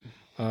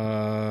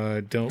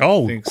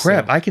Don't think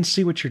crap. so. I can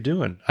see what you're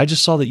doing. I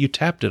just saw that you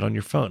tapped it on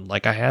your phone.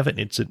 Like I have it.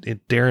 It's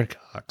Darren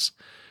Cox.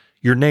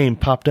 Your name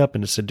popped up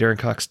and it said Darren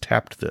Cox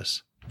tapped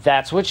this.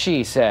 That's what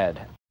she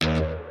said.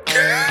 Come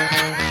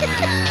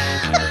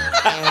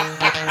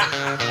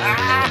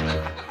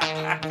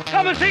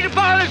and see the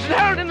violence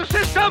inherent in the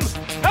system!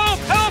 Help!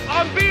 Help!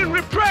 I'm being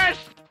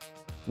repressed!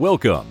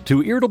 Welcome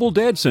to Irritable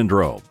Dad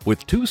Syndrome,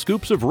 with 2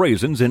 scoops of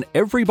raisins in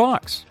every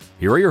box.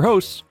 Here are your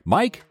hosts,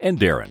 Mike and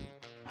Darren.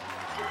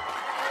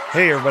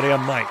 Hey, everybody,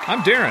 I'm Mike.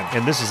 I'm Darren.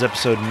 And this is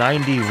episode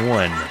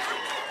 91.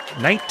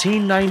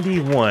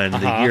 1991,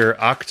 the year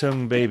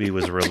Octung Baby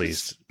was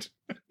released.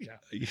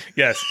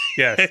 Yes.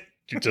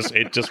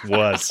 It just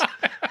was.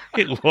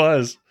 It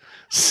was.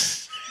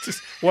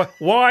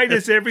 Why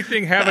does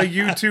everything have a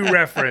U2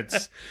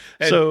 reference?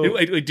 So,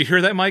 do you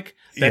hear that, Mike?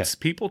 That's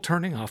people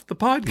turning off the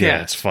podcast.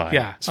 Yeah, it's fine.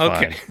 Yeah, it's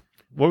okay. Fine.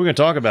 What are we going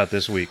to talk about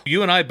this week?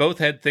 You and I both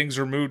had things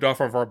removed off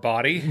of our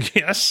body.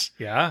 Yes.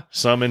 Yeah.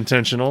 Some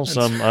intentional,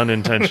 some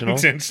unintentional.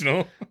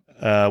 Intentional.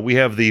 We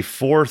have the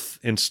 4th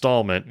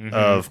installment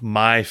of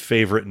my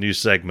favorite new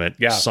segment,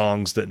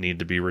 Songs That Need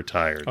to Be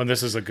Retired. Oh,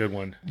 this is a good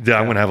one. I'm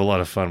going to have a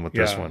lot of fun with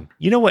this one.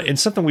 You know what? And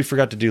something we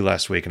forgot to do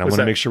last week, and I want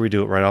to make sure we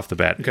do it right off the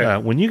bat. Okay.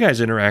 When you guys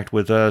interact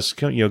with us,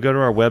 go to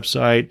our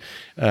website,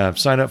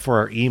 sign up for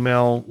our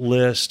email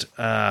list,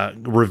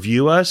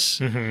 review us.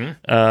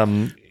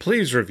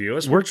 Please review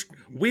us.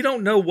 We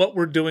don't know what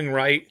we're doing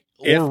right,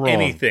 if wrong.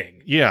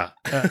 Anything. Yeah.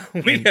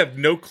 We have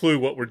no clue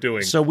what we're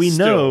doing. So we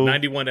Still, know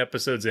 91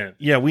 episodes in.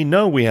 Yeah, we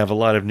know we have a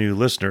lot of new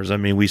listeners. I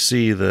mean, we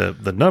see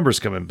the numbers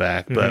coming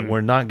back, but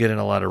we're not getting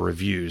a lot of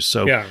reviews.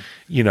 So,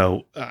 you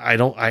know, I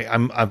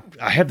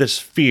have this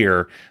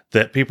fear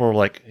that people are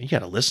like, you got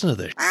to listen to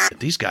this.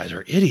 These guys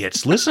are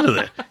idiots. Listen to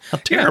this. How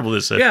terrible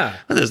this is. Yeah.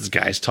 This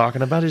guy's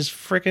talking about his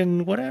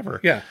freaking whatever.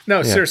 Yeah.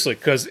 No, seriously,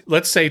 because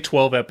let's say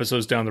 12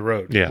 episodes down the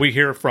road, we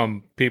hear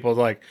from people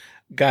like,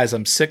 guys,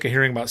 I'm sick of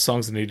hearing about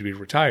songs that need to be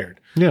retired.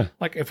 Yeah.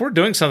 Like, if we're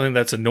doing something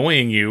that's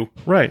annoying you,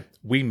 right,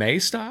 we may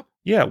stop.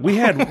 Yeah, we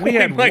had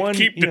might one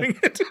keep doing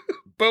it.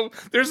 But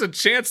there's a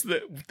chance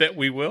that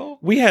we will.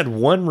 We had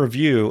one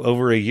review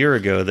over a year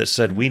ago that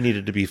said we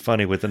needed to be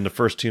funny within the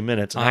first 2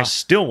 minutes, and I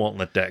still won't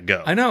let that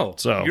go. I know.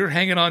 So you're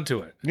hanging on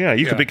to it. Yeah,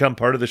 you could become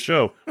part of the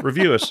show.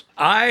 Review us.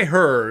 I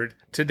heard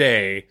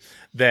today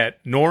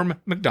that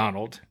Norm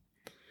Macdonald,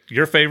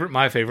 your favorite,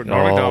 my favorite,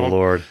 Norm Macdonald. Oh,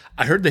 Lord.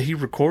 I heard that he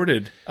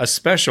recorded a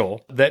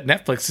special that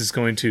Netflix is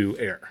going to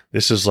air.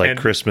 This is like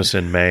Christmas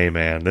in May,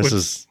 man.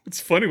 What's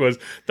funny was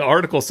the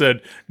article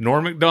said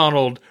Norm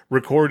Macdonald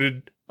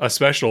recorded a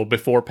special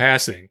before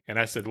passing. And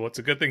I said, well, it's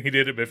a good thing he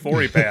did it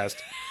before he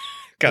passed.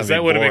 Because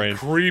that would have been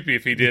creepy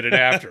if he did it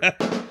after.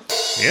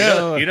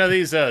 You know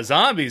these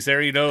zombies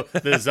there,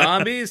 the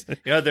zombies,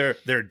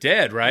 they're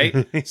dead,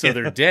 right? So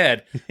they're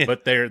dead,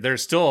 but they're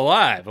still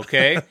alive,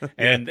 okay?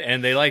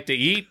 And they like to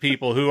eat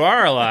people who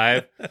are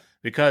alive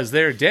because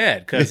they're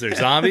dead, because they're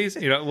zombies,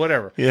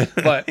 whatever. Yeah.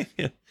 But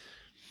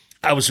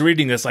I was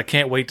reading this, I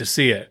can't wait to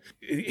see it.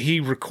 He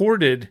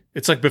recorded,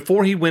 it's like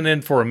before he went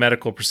in for a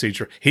medical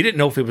procedure, he didn't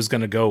know if it was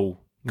going to go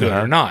good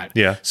or not.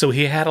 Yeah. So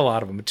he had a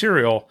lot of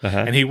material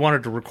and he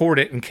wanted to record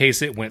it in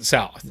case it went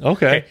south.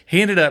 Okay.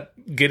 He ended up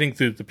getting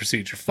through the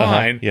procedure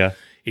fine. Yeah.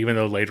 Even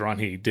though later on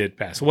he did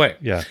pass away.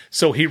 Yeah.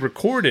 So he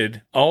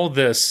recorded all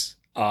this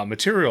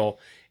material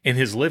in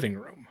his living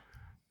room.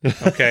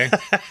 Okay.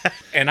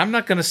 And I'm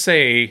not going to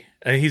say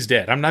he's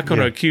dead. I'm not going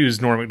to accuse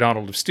Norm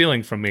Macdonald of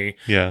stealing from me.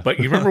 Yeah. But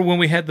you remember when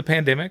we had the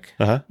pandemic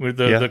with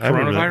the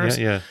coronavirus?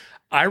 Yeah.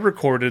 I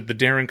recorded the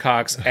Darren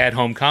Cox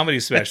at-home comedy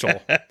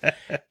special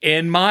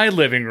in my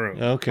living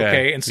room.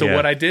 Okay. And so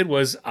what I did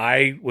was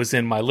I was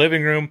in my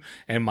living room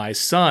and my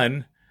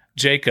son,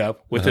 Jacob,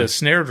 with a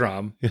snare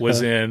drum,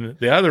 was in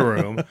the other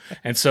room.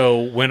 And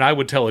so when I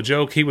would tell a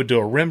joke, he would do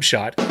a rim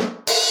shot.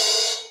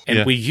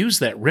 And we use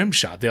that rim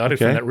shot, the audio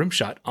from that rim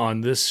shot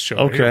on this show.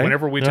 Okay. Here.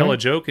 Whenever we tell a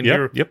joke and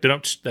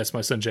that's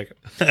my son Jacob.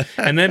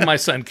 And then my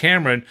son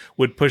Cameron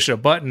would push a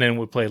button and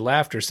would play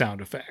laughter sound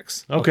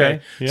effects.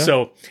 Okay. Yeah.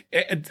 So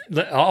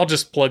I'll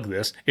just plug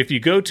this. If you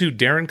go to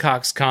Darren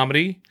Cox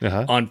Comedy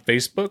on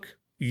Facebook,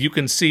 you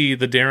can see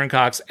the Darren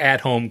Cox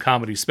at-home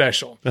comedy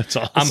special. That's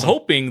awesome. I'm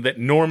hoping that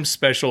Norm's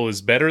special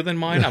is better than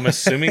mine. I'm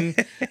assuming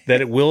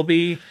that it will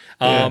be.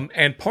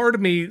 And part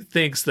of me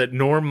thinks that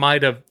Norm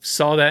might have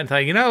saw that and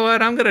thought, you know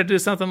what, I'm going to do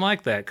something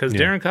like that because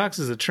Darren Cox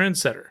is a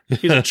trendsetter.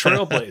 He's a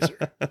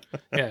trailblazer.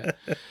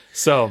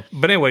 So,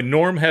 but anyway,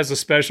 Norm has a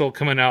special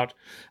coming out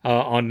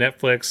on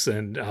Netflix,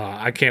 and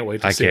I can't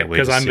wait to see it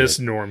because I miss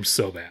Norm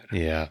so bad.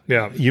 Yeah.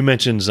 Yeah. You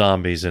mentioned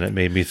zombies, and it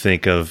made me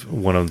think of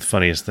one of the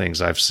funniest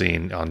things I've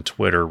seen on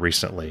Twitter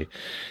recently.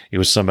 It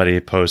was somebody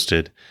who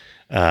posted,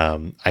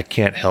 I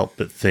can't help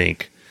but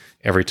think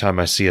every time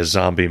I see a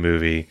zombie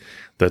movie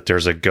that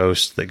there's a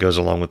ghost that goes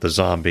along with the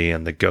zombie,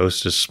 and the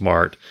ghost is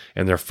smart,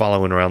 and they're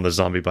following around the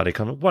zombie body.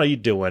 What are you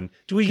doing?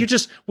 Will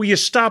you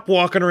stop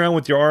walking around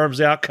with your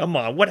arms out? Come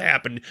on, what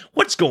happened?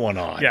 What's going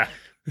on? Yeah.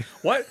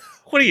 What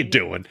are you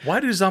doing? Why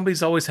do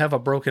zombies always have a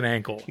broken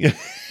ankle?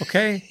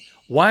 Okay.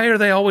 Why are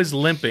they always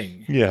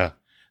limping? Yeah.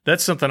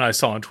 That's something I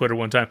saw on Twitter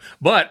one time.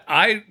 But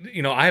I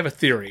have a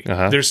theory.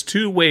 There's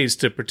 2 ways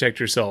to protect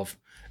yourself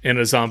in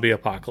a zombie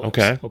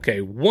apocalypse. Okay.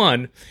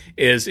 One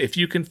is if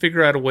you can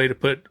figure out a way to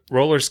put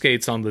roller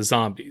skates on the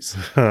zombies.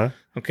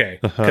 Okay.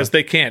 Because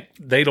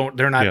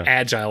they're not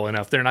agile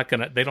enough.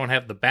 They don't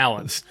have the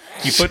balance.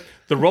 You put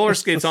the roller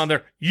skates on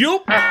there,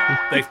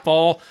 they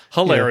fall.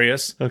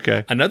 Hilarious. Yeah.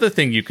 Okay. Another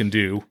thing you can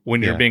do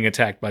when you're being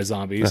attacked by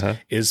zombies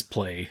is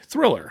play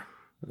Thriller.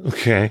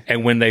 Okay.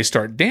 And when they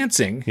start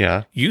dancing,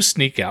 you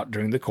sneak out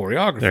during the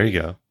choreography. There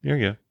you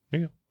go.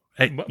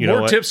 Hey,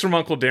 more tips from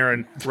Uncle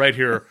Darren right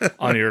here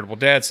on Irritable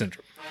Dad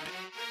Syndrome.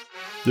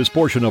 This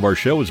portion of our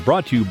show is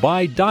brought to you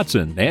by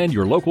Datsun and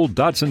your local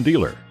Datsun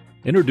dealer.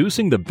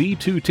 Introducing the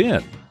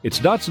B210. It's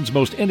Datsun's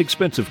most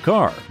inexpensive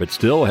car, but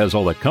still has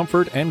all the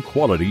comfort and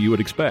quality you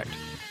would expect.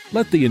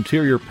 Let the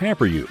interior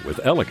pamper you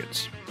with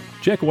elegance.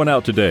 Check one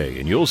out today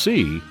and you'll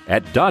see,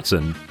 at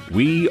Datsun,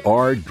 we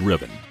are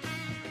driven.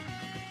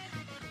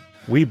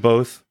 We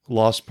both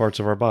lost parts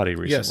of our body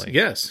recently.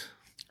 Yes.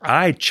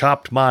 I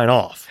chopped mine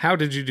off. How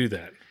did you do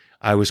that?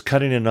 I was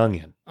cutting an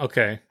onion.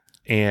 Okay.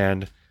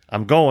 And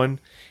I'm going,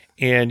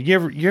 and you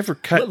ever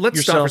cut Let's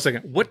yourself? stop for a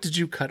second. What did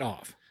you cut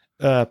off?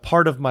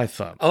 Part of my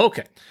thumb. Oh,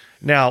 okay.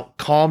 Now,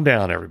 calm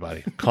down,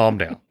 everybody. Calm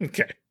down.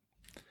 Okay.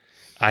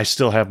 I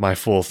still have my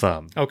full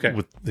thumb. Okay.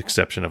 With the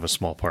exception of a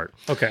small part.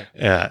 Okay.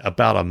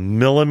 About a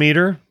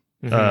millimeter.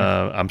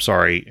 I'm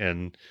sorry.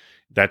 And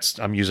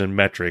I'm using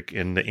metric.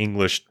 In the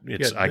English,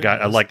 I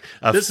got like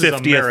a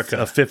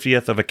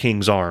 50th of a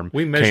king's arm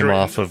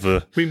off of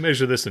a... We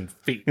measure this in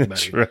feet, buddy.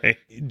 That's right.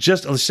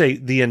 Just, let's say,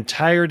 the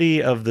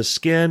entirety of the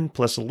skin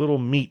plus a little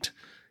meat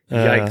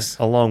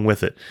along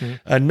with it.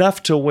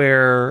 Enough to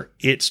where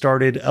it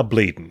started a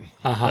bleeding.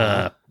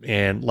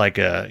 And like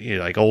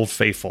Old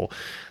Faithful.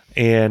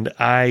 And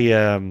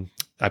I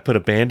put a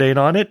Band-Aid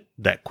on it.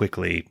 That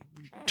quickly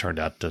turned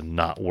out to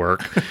not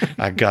work.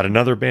 I got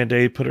another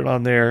Band-Aid, put it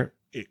on there.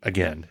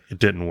 Again, it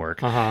didn't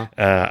work.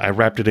 I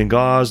wrapped it in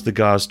gauze. The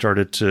gauze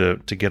started to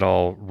get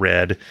all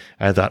red.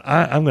 I thought,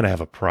 I'm going to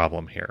have a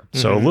problem here.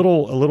 So a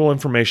little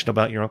information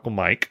about your Uncle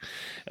Mike.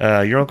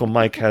 Your Uncle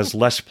Mike has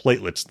less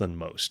platelets than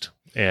most.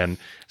 And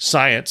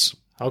science,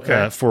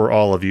 for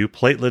all of you,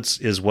 platelets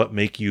is what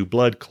make you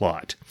blood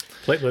clot.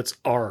 Platelets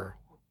are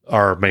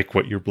make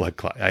what your blood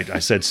clot. I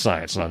said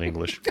science, not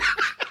English.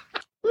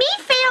 Me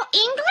fail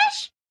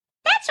English?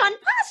 That's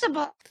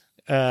impossible.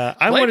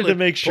 I wanted to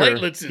make sure.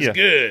 Platelets is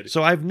good.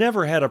 So I've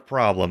never had a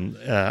problem.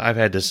 I've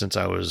had this since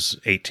I was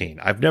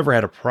 18. I've never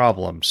had a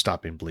problem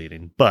stopping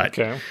bleeding, but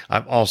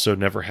I've also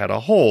never had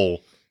a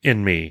hole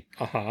in me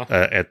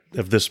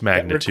of this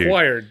magnitude.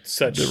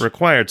 That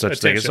required such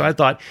things. So I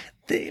thought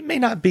it may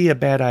not be a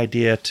bad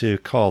idea to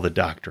call the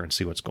doctor and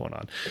see what's going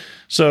on.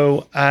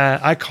 So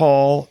I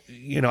call.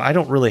 I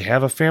don't really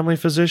have a family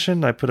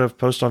physician. I put a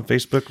post on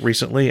Facebook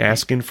recently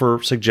asking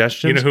for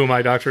suggestions. You know who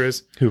my doctor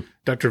is? Who?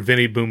 Dr.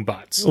 Vinny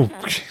Boombots. Oh.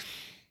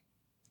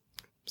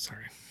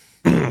 Sorry.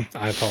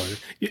 I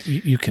apologize.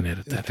 You can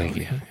edit that.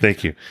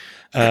 Thank you.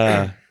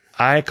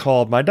 I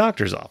called my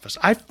doctor's office.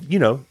 I've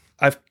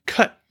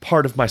cut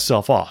part of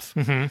myself off.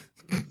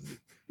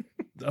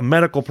 A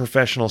medical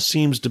professional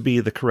seems to be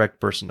the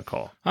correct person to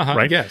call,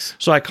 right? Yes.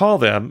 So I call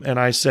them and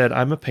I said,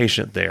 I'm a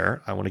patient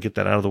there. I want to get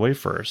that out of the way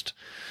first.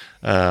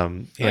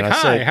 And I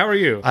said, how are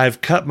you?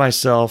 I've cut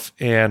myself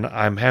and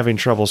I'm having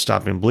trouble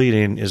stopping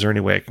bleeding. Is there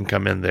any way I can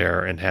come in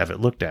there and have it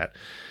looked at?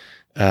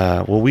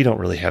 Well, we don't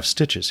really have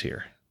stitches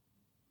here.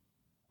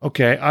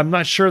 Okay. I'm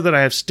not sure that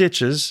I have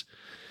stitches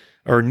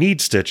or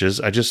need stitches.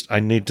 I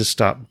need to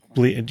stop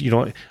bleeding. We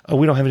don't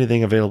have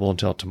anything available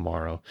until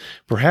tomorrow.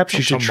 Perhaps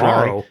you should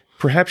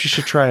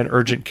try an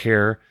urgent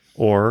care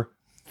or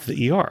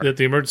the ER. At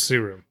the emergency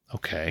room.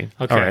 Okay.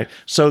 All right.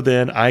 So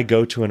then I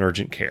go to an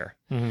urgent care.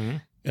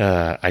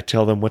 I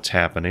tell them what's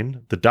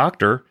happening. The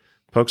doctor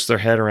pokes their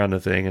head around the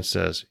thing and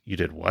says, "You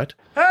did what?"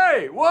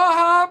 Hey, what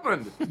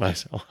happened? I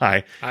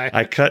said,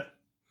 I cut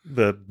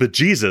the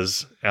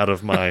bejesus out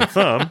of my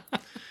thumb.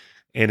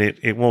 And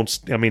it won't,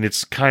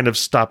 it's kind of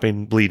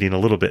stopping bleeding a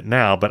little bit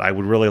now, but I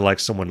would really like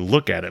someone to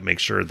look at it, make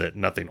sure that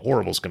nothing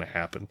horrible is going to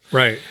happen.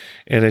 Right.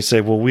 And they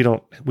say, well, we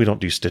don't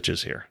do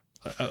stitches here.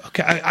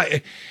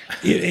 Okay.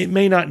 It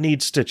may not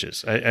need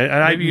stitches.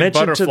 I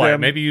mentioned to them,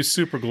 maybe you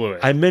super glue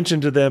it. I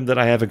mentioned to them that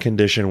I have a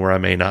condition where I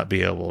may not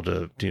be able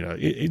to,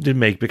 it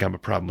may become a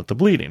problem with the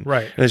bleeding.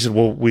 Right. And they said,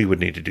 well, we would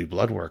need to do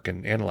blood work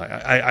and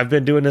analyze. I've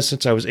been doing this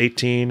since I was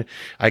 18.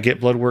 I get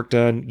blood work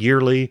done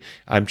yearly.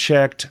 I'm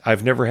checked.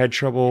 I've never had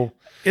trouble.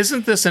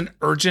 Isn't this an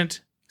urgent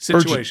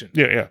situation?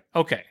 Yeah.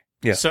 Okay.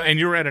 Yeah. So, and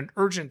you're at an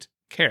urgent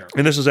care.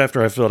 And this is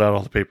after I filled out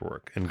all the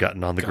paperwork and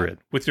gotten on the grid.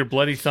 With your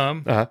bloody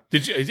thumb?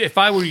 Did you? If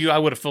I were you, I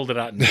would have filled it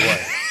out in blood.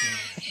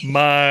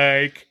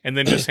 Mike, and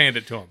then just hand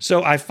it to him.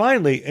 So I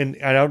finally, and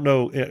I don't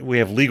know, we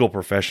have legal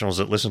professionals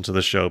that listen to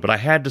the show, but I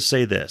had to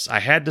say this. I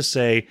had to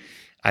say,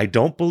 I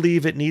don't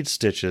believe it needs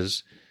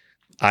stitches.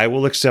 I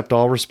will accept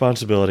all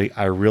responsibility.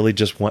 I really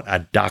just want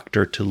a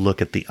doctor to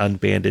look at the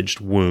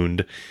unbandaged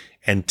wound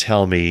and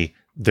tell me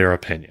their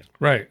opinion.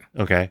 Right.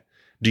 Okay.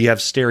 Do you have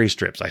steri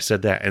strips? I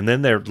said that. And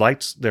then their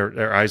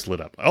eyes lit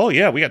up. Oh,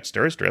 yeah, we got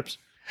steri strips.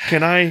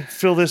 Can I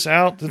fill this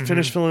out,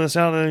 finish filling this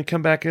out, and then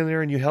come back in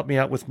there and you help me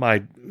out with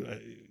my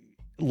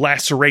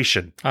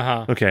laceration?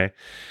 Okay.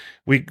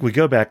 We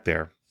go back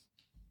there,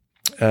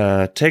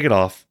 take it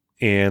off,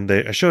 and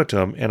I show it to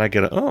him, and I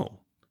get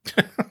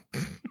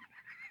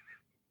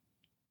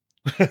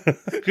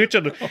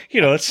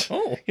It's,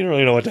 you don't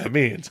really know what that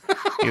means.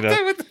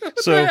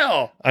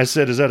 So I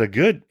said, is that a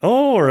good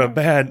or a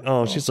bad?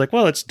 She's like,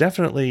 well, it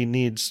definitely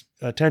needs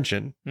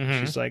attention.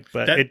 She's like,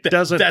 but it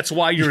doesn't. That's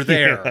why you're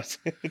there. Yes.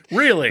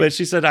 Really? But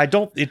she said,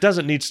 it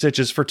doesn't need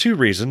stitches for two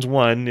reasons.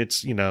 One,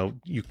 it's,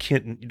 you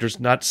can't, there's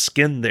not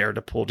skin there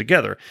to pull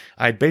together.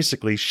 I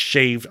basically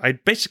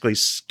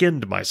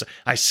skinned myself.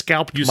 I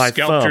scalped my thumb. You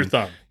scalped your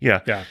thumb.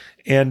 Yeah.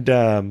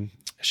 And,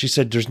 she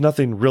said, there's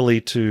nothing really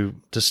to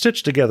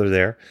stitch together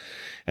there.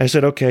 And I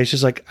said, okay.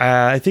 She's like,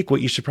 I think what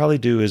you should probably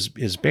do is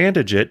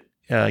bandage it.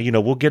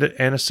 We'll get it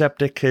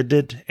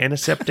antisepticated,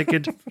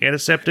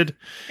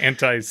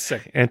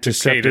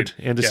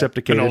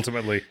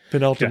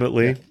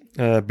 penultimately,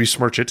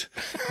 besmirch it,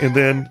 and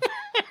then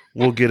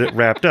we'll get it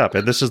wrapped up.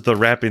 And this is the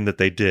wrapping that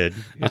they did.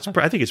 I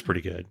think it's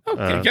pretty good.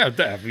 Okay,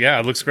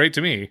 it looks great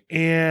to me.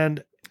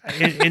 And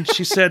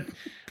she said,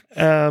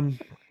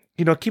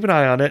 keep an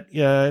eye on it.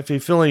 If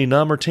you feel any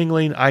numb or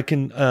tingling, I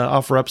can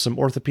offer up some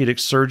orthopedic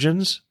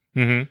surgeons.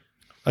 Mm-hmm.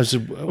 I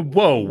said,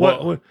 whoa.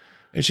 What?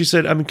 And she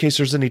said, in case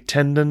there's any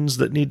tendons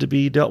that need to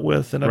be dealt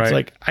with. And I was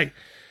like, I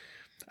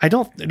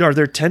don't, are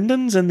there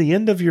tendons in the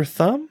end of your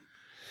thumb?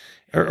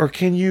 Or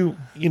can you,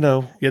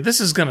 Yeah,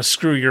 this is going to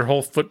screw your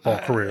whole football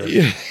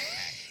career.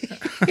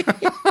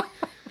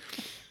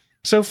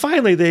 So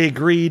finally they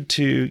agreed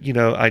to,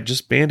 I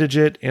just bandage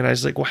it. And I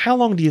was like, well, how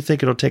long do you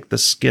think it'll take the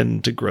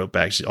skin to grow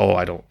back? She said,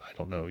 I don't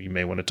know. You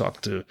may want to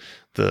talk to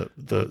the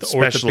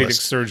orthopedic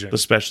surgeon, the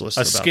specialist,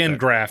 a skin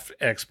graft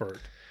expert.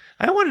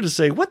 I wanted to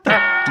say, what the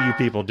do you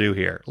people do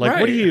here? Like,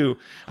 what do you,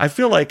 I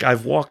feel like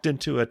I've walked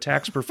into a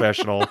tax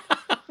professional,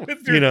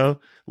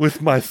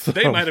 with my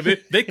thumb.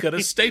 They could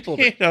have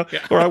stapled it.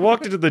 Or I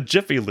walked into the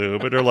Jiffy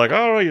Lube and they're like,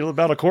 oh, you're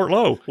about a quart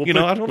low. I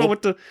don't know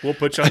what to. We'll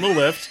put you on the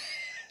lift.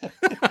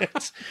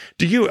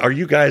 Are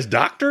you guys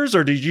doctors,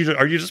 or are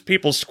you just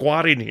people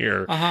squatting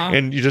here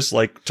and you just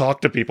like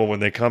talk to people when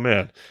they come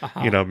in?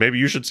 Maybe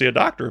you should see a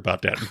doctor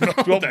about that.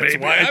 Well, that's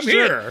why I'm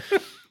here.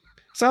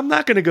 So I'm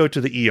not going to go to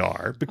the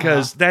ER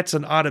because that's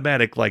an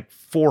automatic like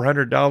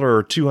 $400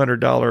 or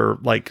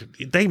 $200. Like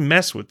they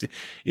mess with it.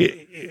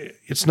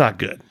 It's not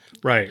good.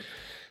 Right.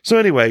 So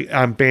anyway,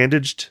 I'm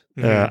bandaged.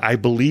 I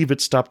believe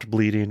it stopped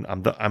bleeding. I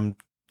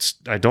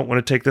don't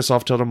want to take this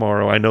off till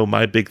tomorrow. I know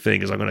my big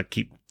thing is I'm going to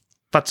keep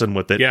futzing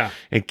with it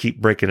and keep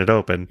breaking it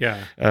open.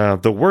 Yeah.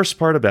 The worst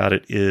part about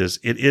it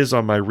is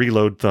on my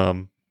reload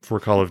thumb for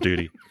Call of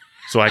Duty.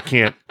 So I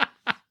can't.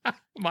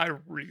 My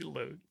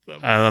reload thumb.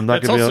 I'm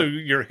not. That's also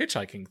your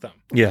hitchhiking thumb.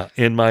 Yeah,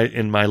 in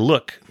my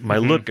look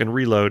and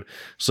reload.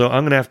 So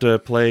I'm gonna have to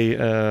play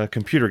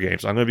computer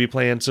games. I'm gonna be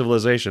playing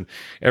Civilization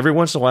every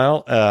once in a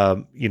while.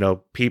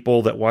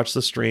 People that watch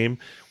the stream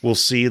will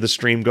see the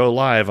stream go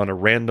live on a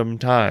random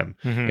time,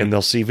 and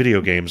they'll see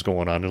video games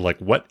going on. And like,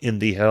 what in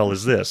the hell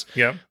is this?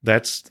 Yeah,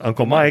 that's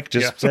Uncle Mike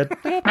just said.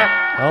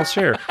 I'll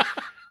share.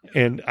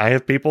 And I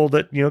have people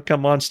that,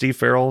 come on. Steve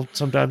Farrell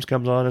sometimes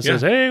comes on and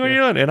says, hey, what are you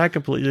doing? And I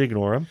completely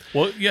ignore him.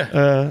 Well,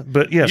 yeah.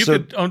 But yeah.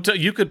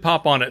 You could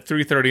pop on at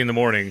 3:30 in the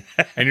morning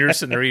and you're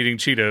sitting there eating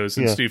Cheetos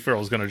and Steve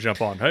Farrell's going to jump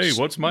on. Hey,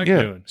 what's Mike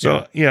doing?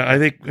 So, I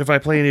think if I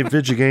play any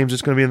video games,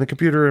 it's going to be in the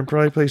computer and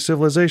probably play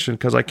Civilization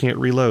because I can't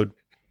reload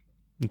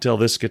until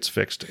this gets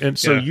fixed. And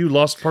so you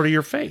lost part of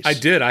your face. I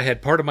did. I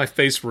had part of my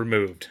face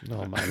removed.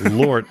 Oh, my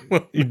Lord.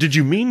 Did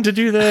you mean to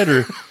do that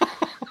or...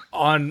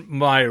 On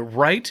my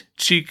right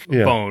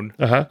cheekbone,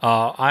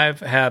 I've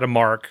had a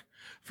mark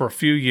for a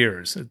few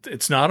years.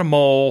 It's not a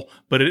mole,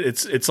 but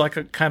it's like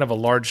a kind of a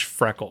large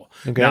freckle.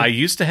 Okay. Now, I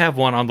used to have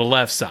one on the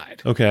left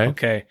side.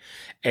 Okay.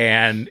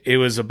 And it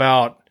was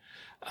about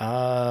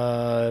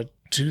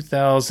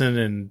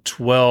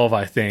 2012,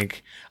 I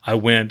think. I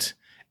went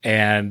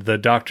and the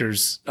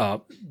doctors,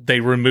 they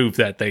removed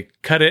that. They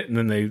cut it and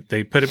then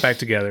they put it back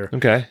together.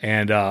 Okay.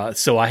 And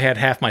so I had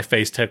half my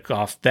face took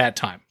off that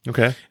time.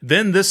 Okay.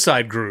 Then this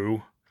side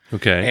grew.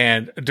 Okay.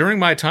 And during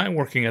my time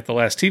working at the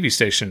last TV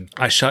station,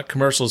 I shot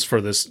commercials for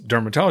this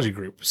dermatology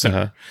group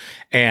center.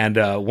 And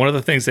one of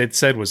the things they'd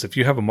said was if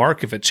you have a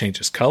mark, if it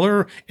changes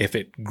color, if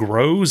it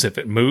grows, if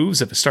it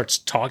moves, if it starts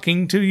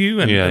talking to you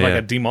and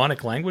a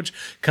demonic language,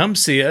 come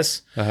see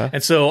us.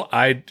 And so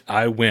I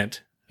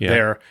went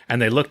there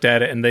and they looked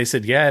at it and they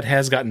said, it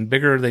has gotten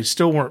bigger. They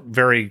still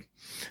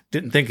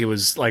didn't think it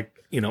was like,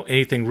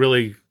 anything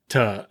really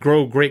to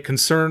grow great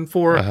concern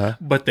for,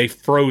 but they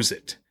froze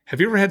it. Have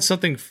you ever had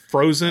something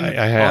frozen?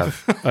 I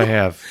have. I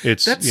have.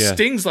 That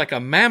stings like a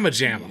mamma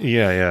jamma.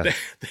 Yeah.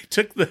 They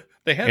took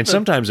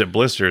sometimes it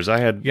blisters. I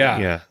had.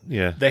 Yeah.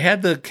 They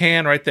had the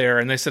can right there,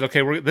 and they said,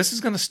 "Okay, this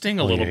is going to sting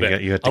a little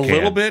bit, you had a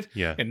little bit."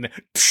 Yeah. And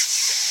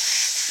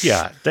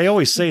Yeah, they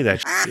always say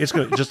that. It's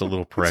just a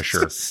little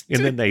pressure.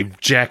 And then they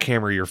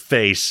jackhammer your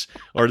face,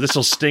 or this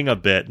will sting a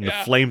bit and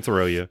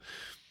flamethrow you.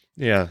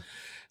 Yeah.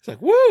 It's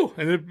like, woo!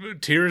 And then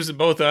tears in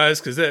both eyes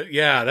because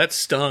that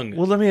stung.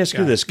 Well, let me ask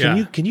you this.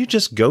 Can you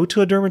just go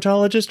to a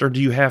dermatologist, or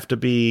do you have to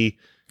be...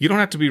 You don't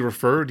have to be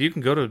referred. You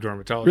can go to a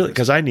dermatologist. Really?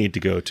 Because I need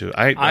to go to.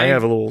 I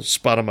have a little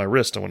spot on my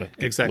wrist I want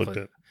to get looked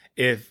at.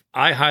 If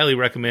I highly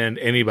recommend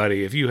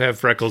anybody, if you have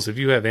freckles, if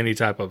you have any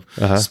type of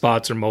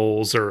spots or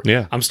moles, or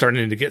I'm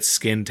starting to get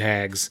skin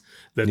tags,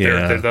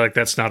 they're like,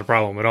 that's not a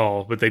problem at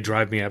all, but they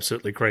drive me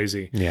absolutely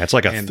crazy. Yeah, it's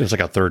like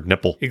a third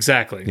nipple.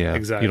 Exactly. Yeah,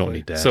 exactly. You don't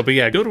need that. So, but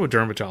go to a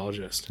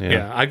dermatologist.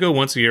 Yeah, I go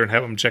once a year and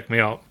have them check me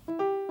out.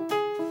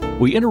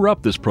 We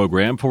interrupt this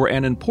program for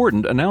an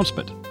important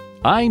announcement.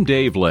 I'm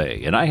Dave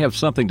Lay, and I have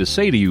something to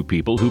say to you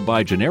people who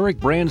buy generic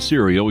brand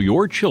cereal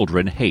your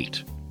children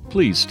hate.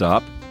 Please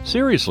stop.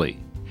 Seriously.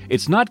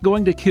 It's not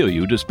going to kill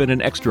you to spend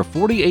an extra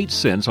 48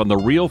 cents on the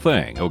real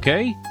thing,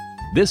 okay?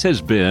 This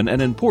has been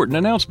an important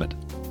announcement.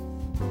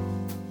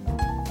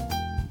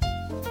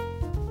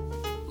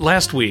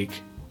 Last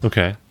week,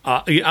 okay,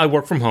 I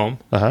work from home,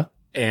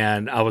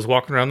 and I was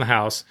walking around the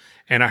house,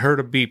 and I heard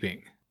a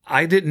beeping.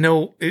 I didn't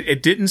know,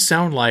 it didn't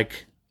sound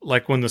like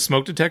when the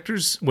smoke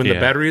detectors, when the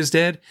battery is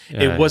dead,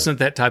 it wasn't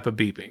that type of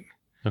beeping.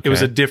 Okay. It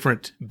was a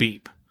different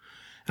beep.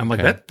 I'm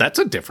like, that's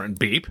a different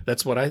beep.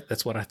 That's what I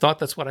thought.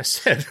 That's what I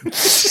said.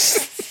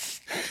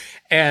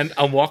 And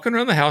I'm walking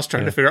around the house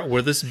trying to figure out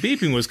where this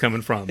beeping was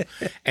coming from.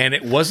 And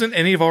it wasn't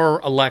any of our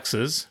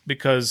Alexas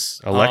because...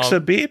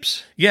 Alexa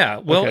beeps? Yeah.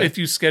 Well, if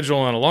you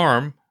schedule an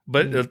alarm,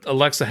 but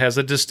Alexa has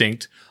a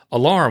distinct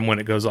alarm when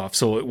it goes off.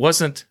 So it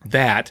wasn't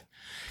that.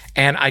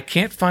 And I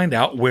can't find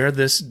out where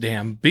this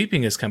damn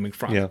beeping is coming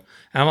from. Yeah.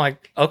 And I'm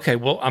like, okay,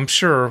 well, I'm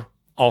sure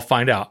I'll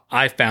find out.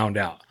 I found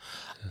out.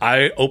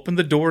 I opened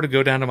the door to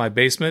go down to my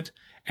basement,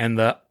 and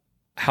the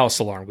house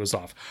alarm goes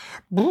off.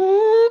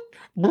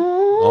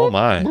 Oh,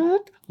 my.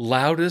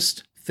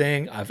 Loudest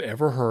thing I've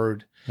ever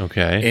heard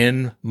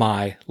in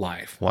my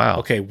life. Wow.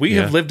 Okay, we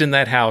have lived in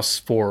that house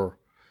for,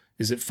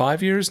 is it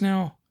 5 years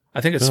now?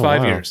 I think it's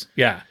 5 years.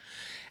 Yeah.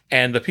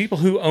 And the people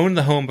who owned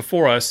the home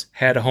before us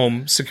had a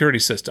home security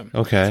system.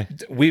 Okay.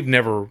 We've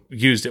never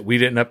used it. We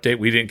didn't update.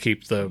 We didn't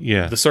keep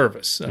the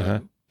service.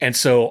 And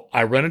so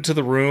I run into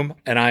the room,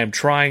 and I am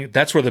trying.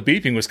 That's where the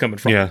beeping was coming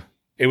from. Yeah.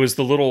 It was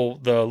the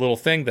little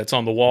thing that's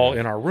on the wall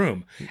in our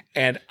room,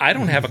 and I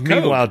don't have a code.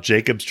 Meanwhile,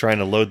 Jacob's trying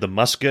to load the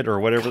musket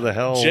or whatever the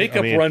hell.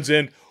 Jacob runs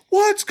in.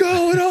 What's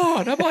going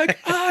on? I'm like,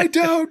 I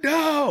don't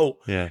know.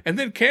 Yeah. And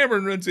then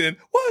Cameron runs in.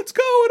 What's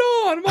going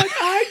on? I'm like,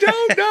 I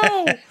don't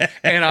know.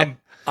 And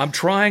I'm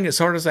trying as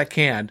hard as I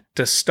can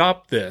to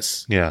stop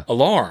this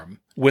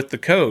alarm with the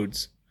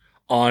codes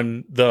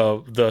on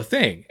the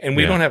thing, and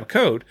we don't have a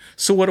code.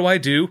 So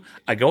what do?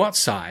 I go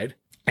outside,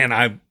 and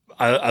I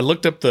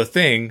looked up the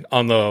thing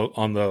on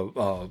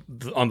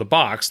the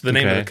box, the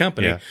name of the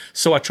company. Yeah.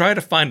 So I try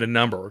to find a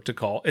number to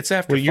call. It's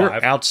after 5.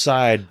 You're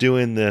outside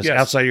doing this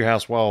outside your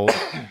house while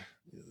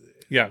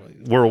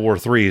World War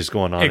III is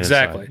going on.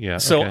 Exactly. Inside. Yeah.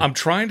 So I'm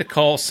trying to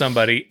call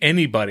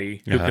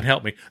anybody who can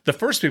help me. The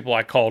first people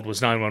I called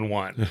was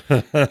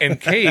 911 in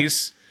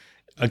case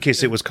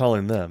it was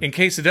calling them. In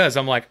case it does,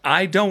 I'm like,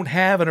 I don't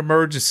have an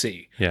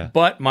emergency,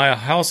 but my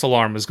house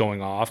alarm is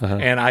going off,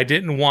 and I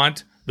didn't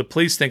want the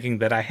police thinking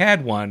that I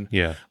had one.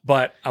 Yeah,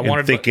 but I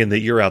wanted thinking that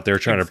you're out there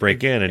trying to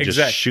break in and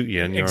just shoot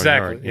you in your own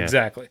yard. Yeah.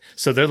 Exactly.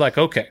 So they're like,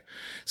 okay.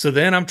 So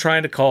then I'm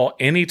trying to call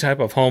any type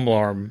of home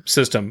alarm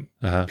system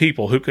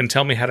people who can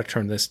tell me how to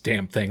turn this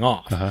damn thing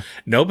off.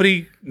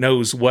 Nobody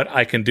knows what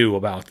I can do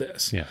about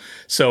this. Yeah.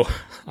 So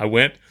I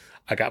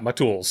got my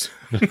tools.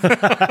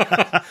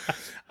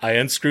 I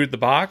unscrewed the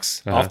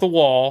box off the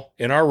wall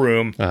in our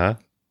room,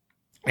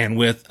 and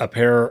with a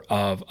pair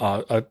of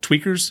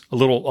tweakers,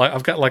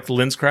 I've got like the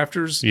lens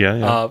crafters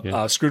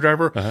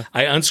screwdriver.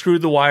 I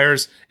unscrewed the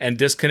wires and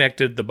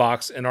disconnected the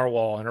box in our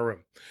wall in our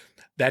room.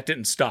 That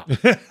didn't stop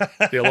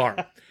the alarm.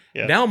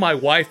 Now my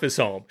wife is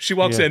home. She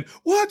walks in.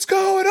 What's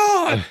going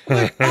on? I'm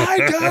like, I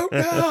don't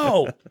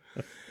know.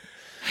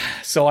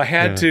 So I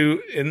had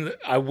to.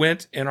 I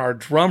went in our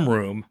drum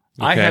room.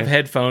 I have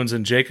headphones,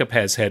 and Jacob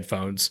has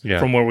headphones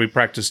from where we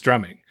practice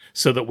drumming,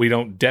 so that we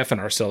don't deafen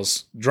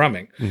ourselves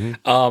drumming.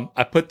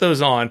 I put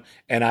those on,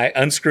 and I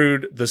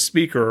unscrewed the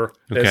speaker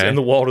that's in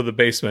the wall to the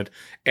basement,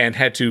 and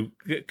had to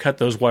cut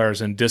those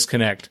wires and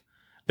disconnect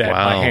that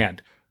by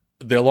hand.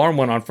 The alarm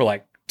went on for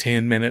like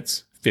 10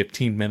 minutes,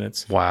 15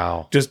 minutes.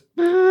 Wow. Just...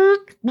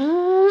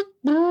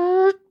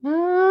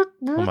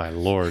 Oh, my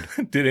Lord.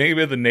 Did any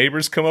of the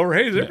neighbors come over?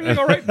 Hey, is everything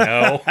all right?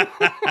 No.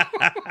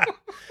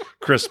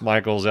 Chris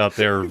Michael's out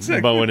there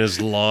mowing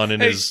his lawn in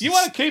his... You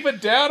want to keep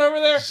it down over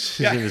there? He's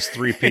in his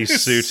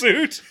three-piece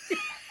suit.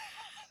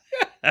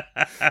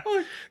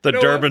 The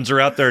Durbans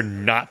are out there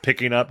not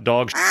picking up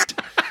dog shit.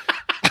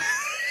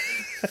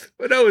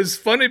 But no, it's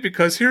funny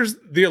because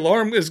the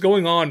alarm is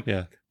going on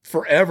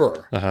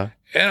forever.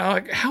 And I'm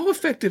like, how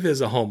effective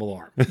is a home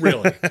alarm?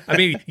 Really? I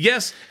mean,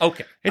 yes,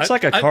 okay. It's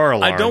like a car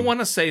alarm. I don't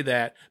want to say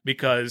that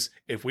because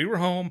if we were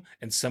home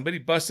and somebody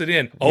busted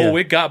in,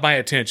 it got my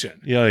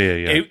attention. Yeah.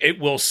 It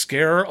will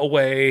scare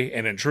away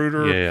an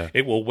intruder. Yeah.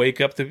 It will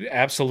wake up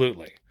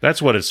absolutely. That's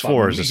what it's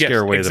for, is to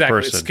scare away the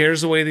person. It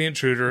scares away the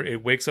intruder.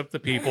 It wakes up the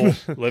people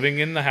living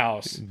in the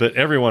house. But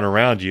everyone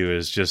around you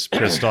is just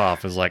pissed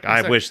off. It's like,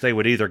 I wish they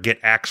would either get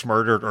axe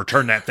murdered or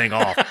turn that thing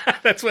off.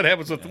 That's what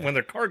happens when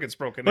their car gets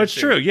broken into. It's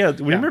true. Yeah.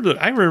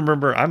 I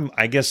remember,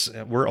 I guess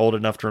we're old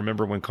enough to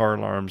remember when car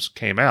alarms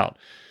came out.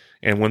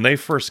 And when they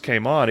first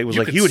came on, it was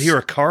you would hear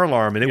a car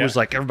alarm and it was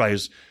like everybody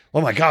was,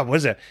 oh my God, what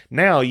is that?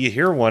 Now you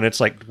hear one,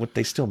 it's like, what,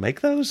 they still make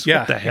those? Yeah.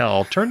 What the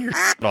hell? Turn your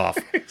off.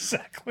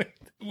 Exactly.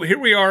 Here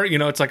we are,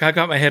 it's like I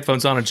got my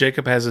headphones on and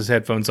Jacob has his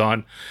headphones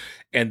on.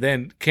 And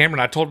then Cameron,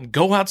 I told him,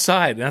 go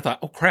outside. And I thought,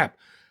 oh crap,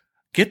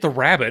 get the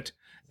rabbit.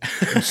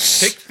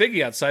 Take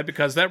Figgy outside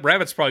because that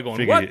rabbit's probably going,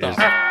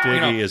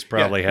 Figgy is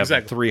probably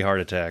having 3 heart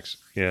attacks.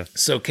 Yeah.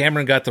 So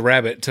Cameron got the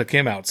rabbit, took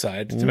him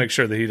outside to make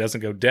sure that he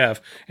doesn't go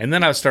deaf. And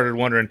then I started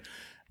wondering,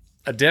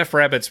 a deaf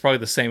rabbit's probably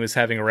the same as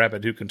having a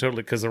rabbit who can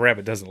totally, because the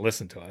rabbit doesn't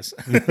listen to us.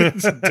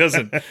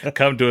 Doesn't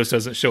come to us,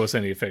 doesn't show us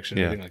any affection,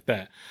 anything like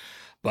that.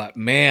 But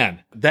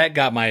man, that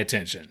got my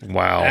attention.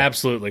 Wow.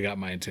 Absolutely got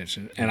my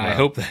attention. And I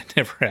hope that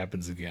never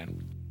happens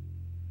again.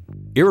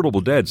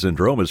 Irritable Dad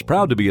Syndrome is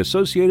proud to be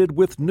associated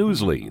with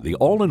Newsly, the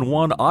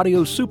all-in-one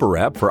audio super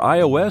app for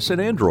iOS and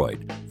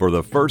Android. For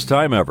the first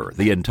time ever,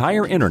 the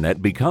entire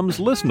internet becomes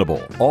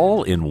listenable,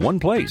 all in one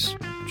place.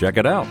 Check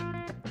it out.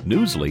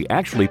 Newsly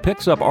actually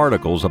picks up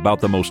articles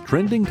about the most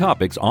trending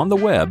topics on the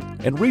web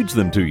and reads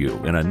them to you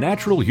in a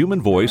natural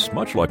human voice,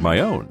 much like my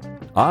own.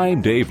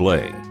 I'm Dave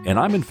Lay, and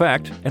I'm in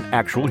fact an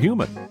actual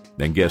human.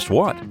 And guess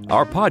what?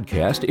 Our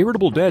podcast,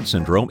 Irritable Dad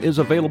Syndrome, is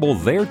available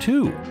there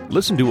too.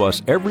 Listen to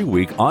us every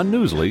week on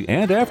Newsly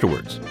and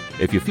afterwards.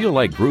 If you feel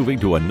like grooving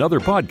to another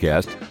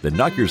podcast, then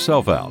knock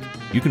yourself out.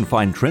 You can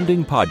find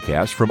trending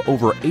podcasts from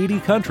over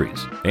 80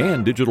 countries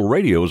and digital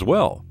radio as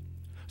well.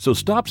 So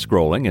stop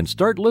scrolling and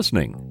start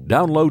listening.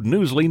 Download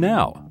Newsly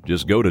now.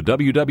 Just go to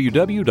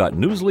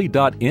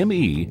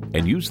www.newsly.me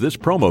and use this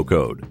promo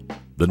code.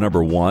 The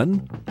number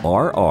 1,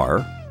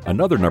 RR,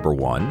 another number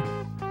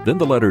 1, then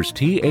the letters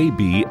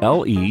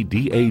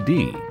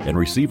TABLEDAD, and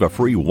receive a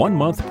free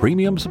 1-month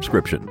premium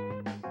subscription.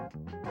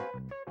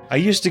 I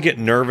used to get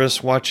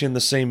nervous watching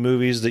the same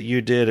movies that you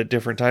did at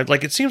different times.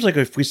 Like, it seems like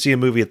if we see a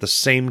movie at the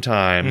same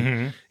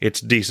time, it's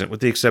decent,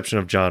 with the exception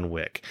of John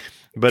Wick.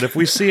 But if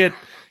we see it...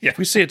 If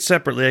we see it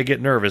separately, I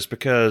get nervous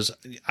because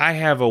I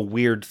have a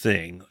weird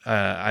thing.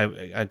 I'm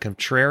a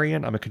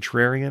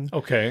contrarian.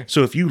 Okay.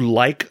 So if you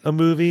like a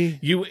movie,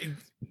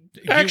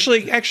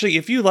 actually,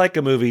 if you like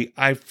a movie,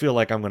 I feel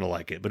like I'm going to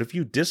like it. But if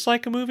you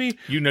dislike a movie,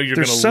 you're going to love it.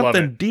 There's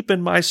something deep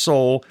in my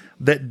soul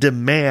that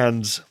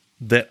demands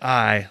that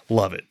I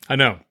love it. I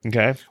know.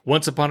 Okay.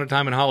 Once Upon a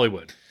Time in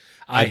Hollywood.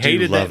 I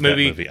hated that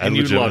movie. And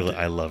you loved it.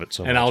 I love it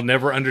so much. And I'll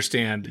never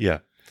understand.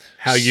 Yeah.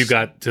 How you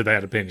got to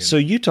that opinion. So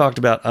you talked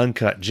about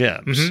Uncut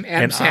Gems.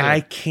 And Sandler.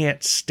 I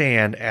can't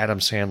stand Adam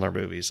Sandler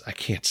movies. I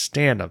can't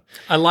stand them.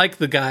 I like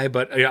the guy,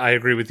 but I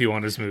agree with you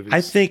on his movies.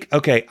 I think,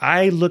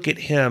 I look at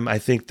him, I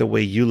think the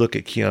way you look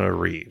at Keanu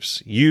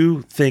Reeves.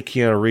 You think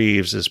Keanu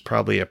Reeves is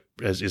probably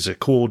is a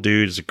cool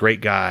dude, is a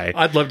great guy.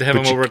 I'd love to have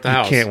him over at the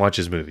house. You can't watch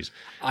his movies.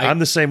 I'm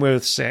the same way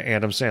with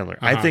Adam Sandler.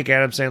 I think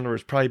Adam Sandler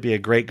would probably be a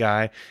great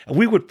guy.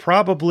 We would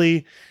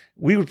probably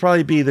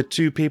be the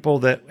two people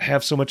that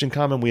have so much in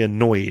common we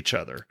annoy each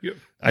other.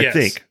 I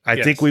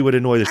think we would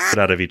annoy the shit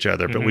out of each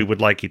other, but we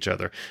would like each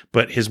other.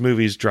 But his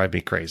movies drive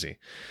me crazy.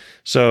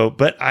 So,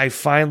 but I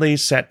finally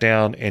sat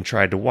down and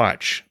tried to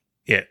watch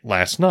it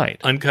last night.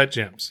 Uncut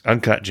Gems.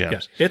 Yeah.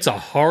 It's a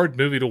hard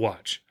movie to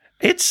watch.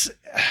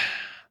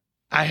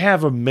 I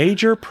have a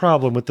major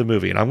problem with the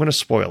movie, and I'm going to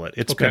spoil it.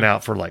 It's been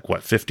out for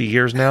 50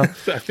 years now?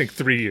 I think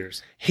 3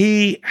 years.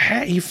 He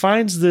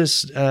finds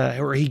this,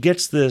 or he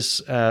gets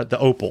this, the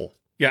opal.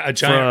 Yeah, a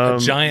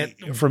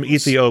giant from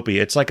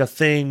Ethiopia. It's like a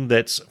thing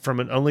that's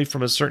only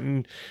from a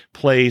certain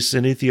place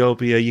in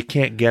Ethiopia. You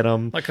can't get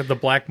them. Like the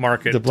black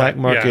market. The black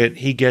market.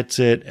 Yeah. He gets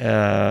it.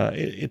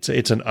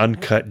 It's an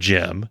uncut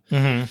gem.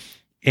 Mm-hmm.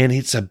 And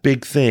it's a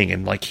big thing.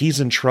 And he's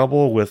in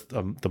trouble with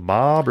the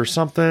mob or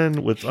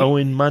something, with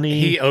owing money.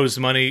 He owes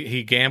money.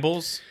 He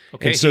gambles.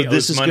 Okay, and so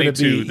this is going to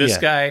be this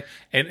guy,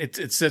 and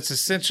it's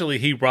essentially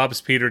he robs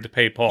Peter to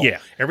pay Paul. Yeah.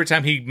 Every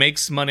time he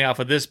makes money off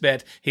of this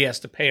bet, he has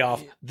to pay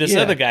off this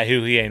other guy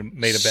who he ain't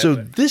made a bet so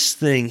with. This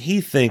thing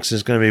he thinks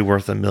is going to be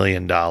worth $1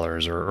 million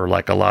or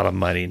a lot of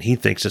money, and he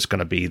thinks it's going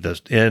to be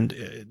the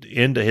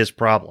end to his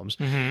problems.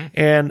 Mm-hmm.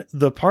 And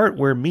the part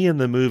where me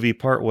and the movie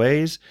part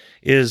ways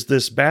is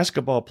this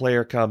basketball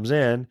player comes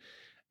in,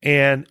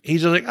 and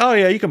he's just like, "Oh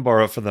yeah, you can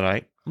borrow it for the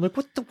night." I'm like,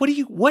 "What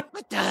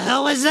the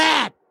hell is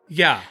that?"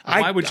 Yeah,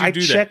 why would you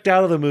do that? I checked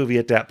out of the movie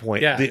at that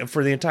point. Yeah.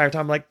 For the entire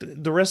time.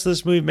 The rest of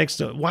this movie makes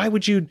no... Why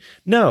would you...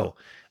 No.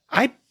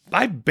 I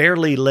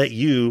barely let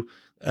you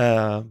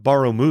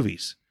borrow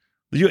movies.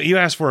 You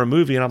asked for a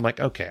movie, and I'm like,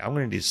 okay, I'm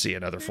going to need to see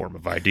another form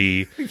of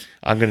ID.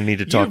 I'm going to need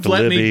to talk to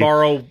let Libby. me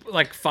borrow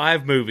like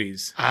 5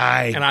 movies,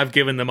 and I've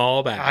given them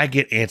all back. I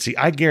get antsy.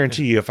 I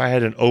guarantee you, if I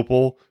had an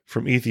opal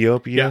from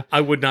Ethiopia,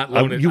 I would not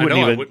loan it.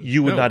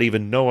 You would not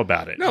even know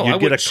about it. No, You'd I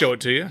wouldn't show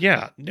it to you.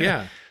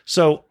 Yeah.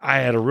 So I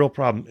had a real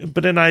problem.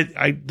 But then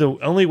the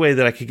only way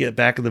that I could get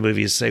back in the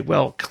movie is say,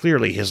 well,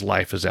 clearly his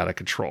life is out of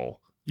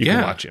control. You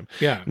can watch him.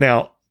 Yeah.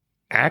 Now,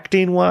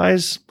 acting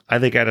wise, I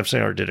think Adam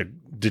Sandler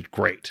did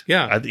great.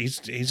 Yeah.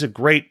 He's a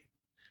great.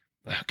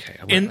 Okay.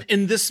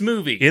 In this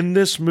movie,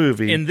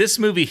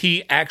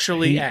 he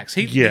actually acts.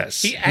 He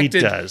acted. He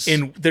does.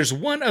 There's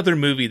one other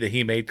movie that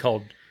he made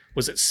called,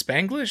 was it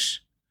Spanglish?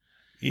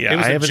 Yeah,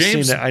 I haven't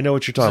seen that. I know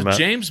what you're talking about.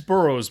 James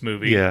Burrows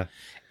movie. Yeah.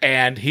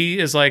 And he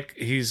is like,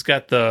 he's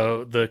got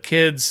the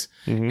kids,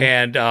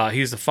 and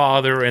he's the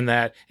father in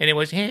that. And it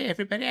was, hey,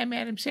 everybody, I'm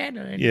Adam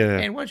Sandler.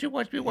 And once you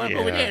watch me walk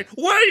over there,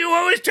 why do you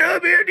always tell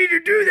me I need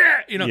to do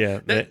that? You know,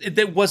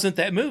 that wasn't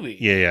that movie.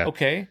 Yeah.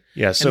 Okay.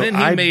 Yeah. So and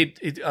then he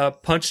made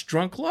Punch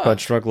Drunk Love.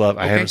 Punch Drunk Love.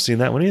 I haven't seen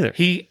that one either.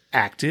 He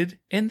acted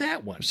in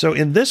that one. So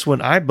in this one,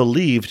 I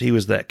believed he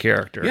was that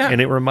character. Yeah. And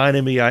it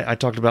reminded me, I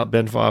talked about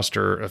Ben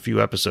Foster a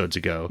few episodes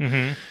ago.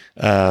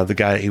 The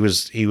guy, he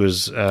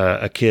was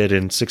a kid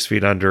in 6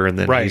 Feet Under, and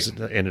then he's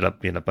ended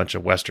up being a bunch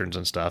of Westerns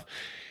and stuff.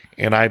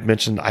 And I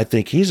mentioned, I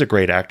think he's a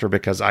great actor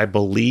because I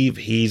believe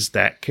he's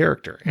that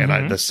character.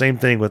 And the same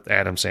thing with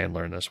Adam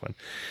Sandler in this one.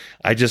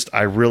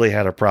 I really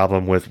had a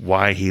problem with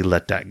why he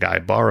let that guy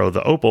borrow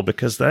the opal,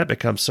 because that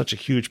becomes such a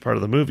huge part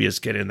of the movie is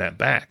getting that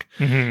back.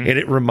 And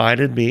it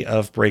reminded me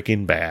of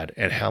Breaking Bad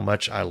and how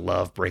much I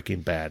love Breaking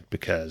Bad,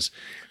 because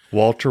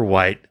Walter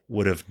White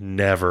would have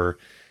never,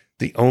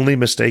 the only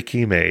mistake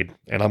he made,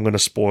 and I'm going to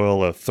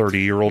spoil a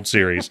 30-year-old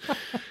series,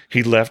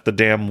 he left the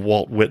damn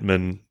Walt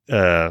Whitman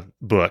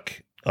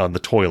book on the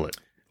toilet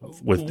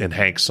and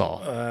Hank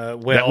saw.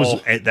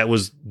 That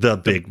was the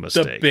big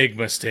mistake. The big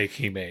mistake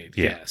he made.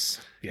 Yeah.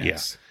 Yes. Yeah.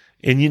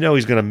 And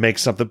he's going to make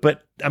something.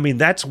 But, I mean,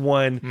 that's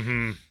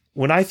one,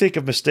 when I think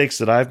of mistakes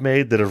that I've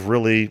made that have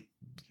really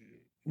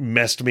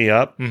messed me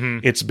up,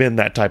 it's been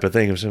that type of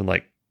thing. It's been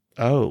like,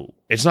 oh,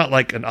 it's not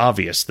like an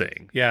obvious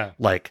thing. Yeah.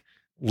 Like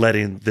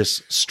letting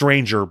this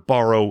stranger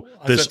borrow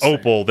this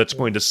opal that's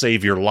going to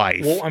save your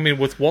life. Well, I mean,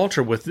 with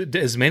Walter, with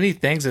as many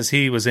things as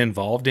he was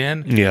involved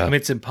in, I mean,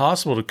 it's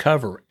impossible to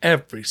cover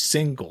every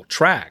single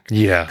track.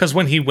 Yeah. Because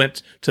when he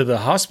went to the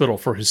hospital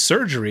for his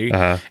surgery,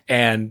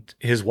 and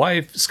his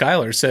wife,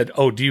 Skylar, said,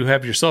 oh, do you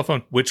have your cell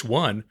phone? Which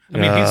one? I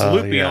mean, he's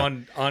loopy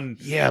on.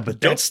 Yeah,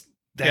 but that's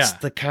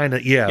the kind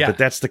of, but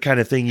that's the kind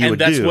of thing you would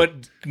do. And that's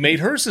what made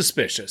her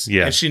suspicious.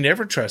 Yeah. And she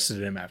never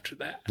trusted him after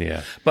that.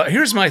 Yeah. But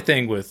here's my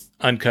thing with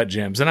Uncut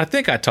Gems, and I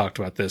think I talked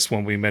about this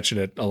when we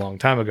mentioned it a long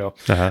time ago.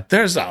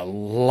 There's a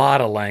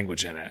lot of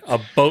language in it, a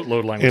boatload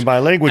of language. And by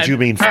language, you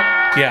mean...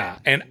 Yeah.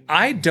 And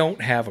I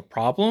don't have a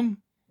problem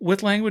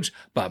with language,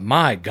 but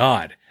my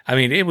God, I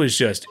mean, it was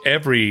just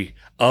every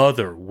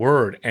other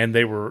word, and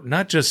they were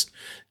not just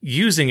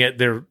using it,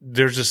 they're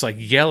just like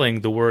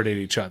yelling the word at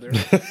each other.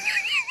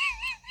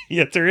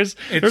 Yeah, there's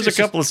a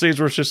couple of scenes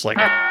where it's just like,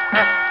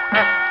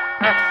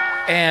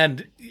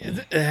 and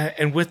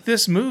with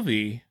this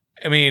movie,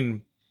 I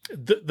mean,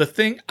 the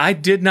thing I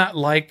did not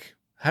like.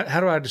 How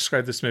do I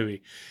describe this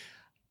movie?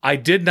 I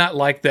did not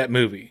like that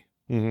movie,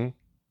 and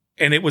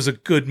it was a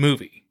good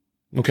movie.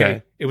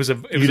 Okay, you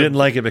didn't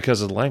like it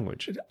because of the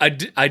language. I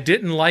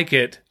didn't like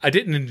it. I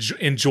didn't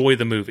enjoy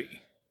the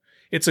movie.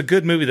 It's a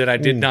good movie that I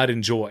did not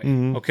enjoy.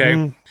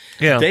 Okay,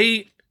 yeah,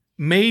 they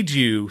made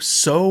you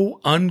so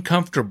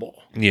uncomfortable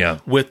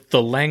with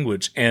the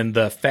language and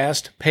the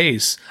fast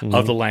pace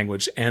of the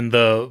language and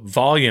the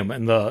volume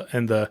and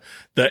the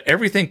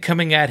everything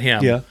coming at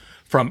him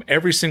from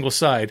every single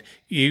side.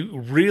 You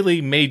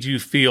really made you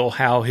feel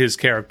how his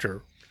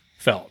character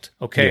felt.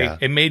 Okay.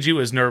 It made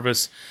you as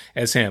nervous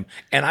as him.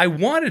 And I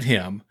wanted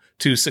him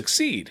to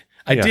succeed.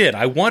 I did.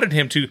 I wanted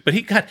him to, but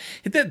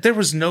there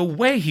was no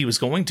way he was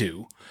going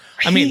to.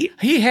 I mean,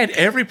 he had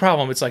every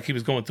problem. It's like he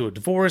was going through a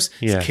divorce.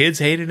 His kids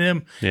hated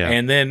him.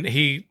 And then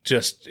he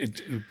just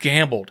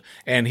gambled,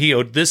 and he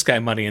owed this guy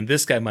money and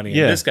this guy money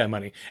and this guy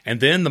money. And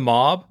then the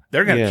mob,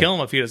 they're going to kill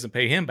him if he doesn't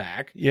pay him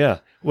back. Yeah.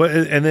 Well,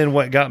 and then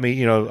what got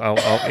me, I'll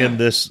end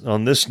this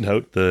on this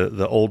note,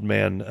 the old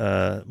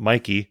man,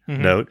 Mikey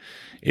note,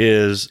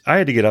 is I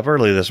had to get up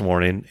early this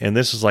morning, and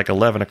this is like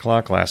 11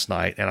 o'clock last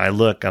night. And I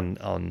look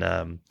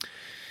on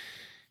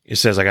it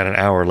says I got an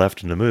hour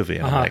left in the movie.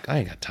 And I'm like, I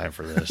ain't got time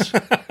for this.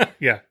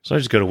 So I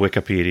just go to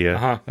Wikipedia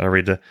and I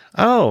read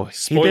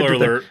spoiler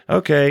alert.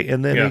 Okay.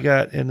 And then he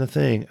got in the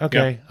thing.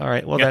 Okay. All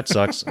right. Well, that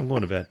sucks. I'm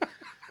going to bed.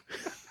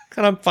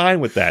 And I'm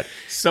fine with that.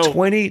 So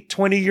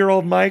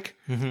 20-year-old Mike?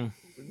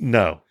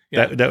 No.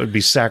 That would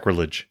be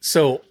sacrilege.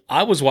 So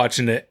I was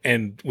watching it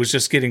and was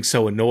just getting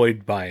so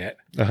annoyed by it.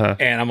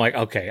 And I'm like,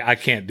 okay, I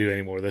can't do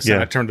any more of this.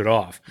 And I turned it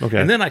off. Okay.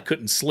 And then I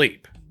couldn't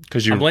sleep.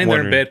 I'm laying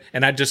there in bed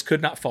and I just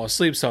could not fall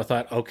asleep. So I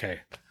thought,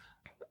 okay,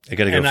 I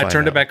got to go. And I find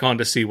turned that it back on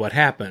to see what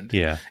happened.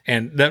 Yeah.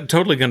 And I'm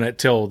totally going to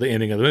tell the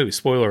ending of the movie.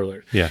 Spoiler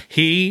alert. Yeah.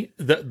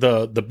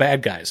 The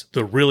bad guys,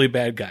 the really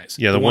bad guys.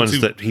 Yeah, the ones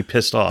that he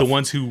pissed off. The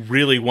ones who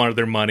really wanted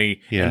their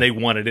money Yeah. and they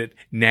wanted it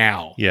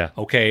now. Yeah.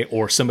 Okay.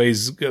 Or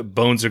somebody's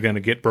bones are going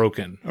to get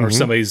broken or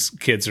somebody's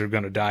kids are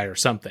going to die or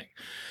something.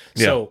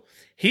 Yeah. So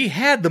he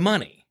had the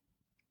money.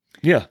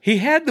 Yeah. He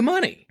had the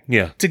money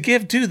Yeah. to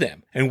give to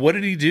them. And what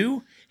did he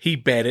do? He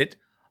bet it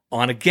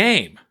on a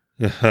game.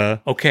 Uh-huh.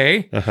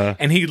 Okay. Uh-huh.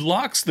 And he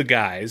locks the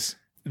guys.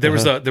 There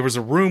was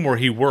a room where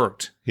he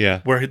worked.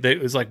 Yeah. Where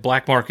it was like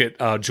black market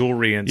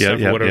jewelry and Yeah, stuff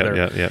yeah, or whatever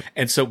yeah, there. yeah.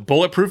 And so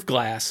bulletproof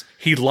glass,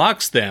 he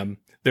locks them.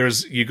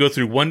 You go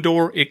through one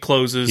door, it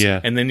closes,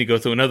 Yeah. and then you go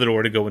through another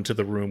door to go into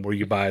the room where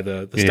you buy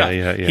the Yeah, stuff.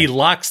 yeah. He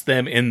locks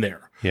them in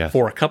there Yeah.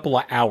 for a couple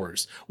of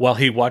hours while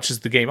he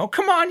watches the game. Oh,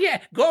 come on,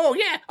 yeah, go,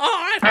 yeah,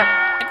 oh,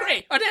 that's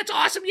great, oh, that's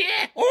awesome,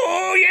 yeah,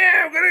 oh,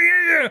 yeah, I'm gonna,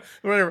 yeah,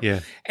 whatever.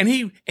 Yeah. And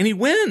he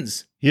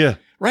wins, Yeah.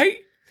 right?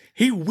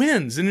 He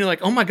wins, and you're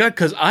like, oh my god,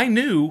 because I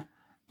knew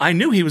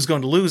he was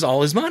going to lose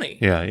all his money.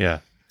 Yeah. Yeah.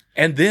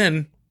 And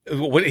then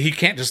he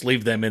can't just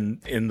leave them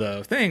in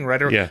the thing,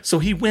 right? Yeah. So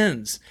he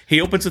wins. He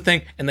opens the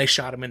thing, and they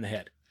shot him in the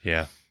head.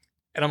 Yeah.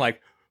 And I'm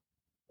like,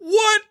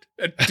 what?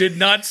 I did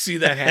not see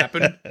that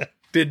happen.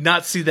 Did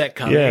not see that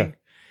coming. Yeah.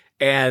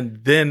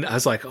 And then I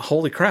was like,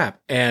 holy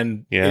crap.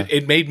 And Yeah.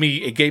 it gave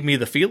me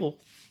the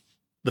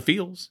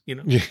feels, you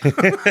know?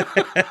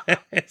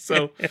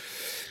 So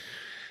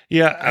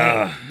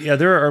Yeah, yeah.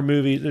 There are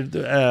movies.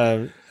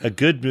 A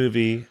good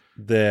movie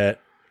that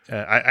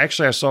I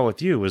saw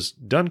with you was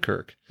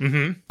Dunkirk.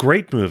 mm-hmm.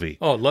 Great movie.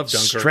 Oh, love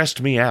Dunkirk.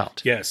 Stressed me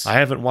out. Yes. I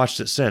haven't watched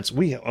it since.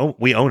 We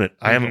own it.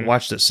 I haven't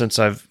watched it since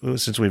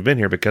we've been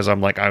here because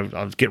I'm like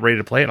I'll get ready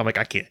to play it. I'm like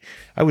I can't.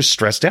 I was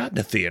stressed out in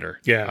the theater.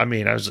 Yeah. I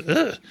mean I was.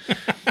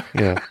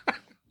 Yeah.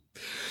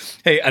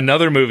 Hey,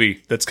 another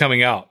movie that's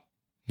coming out.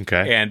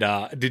 Okay.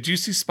 And did you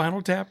see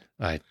Spinal Tap?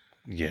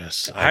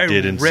 Yes, I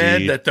did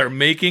read see that they're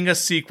making a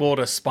sequel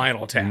to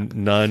Spinal Tap.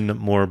 None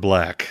More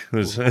Black.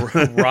 Rob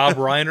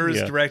Reiner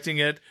is directing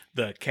it.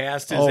 The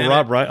cast is in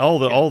Rob it. Reiner.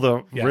 All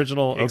the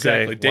original.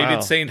 Exactly. Okay, David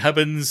wow. St.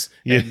 Hubbins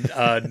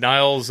and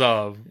Niles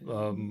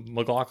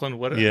McLaughlin.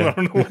 I don't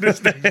know what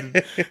his name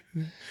is.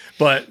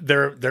 But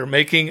they're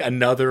making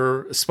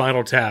another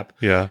Spinal Tap.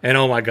 Yeah. And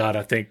oh my God,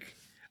 I think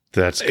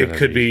It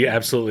could be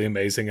absolutely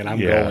amazing. And I'm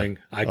going.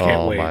 I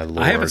can't wait. My Lord.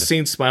 I haven't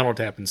seen Spinal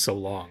Tap in so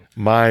long.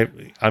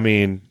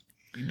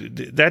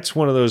 That's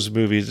one of those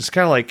movies. It's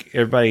kind of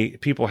like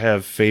people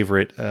have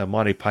favorite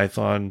Monty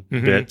Python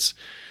bits.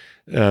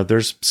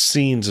 There's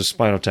scenes of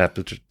Spinal Tap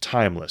that are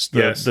timeless.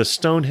 The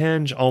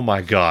Stonehenge, oh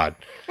my God.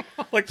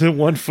 Like the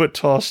 1 foot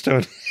tall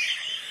stone.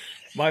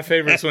 My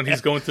favorite is when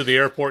he's going through the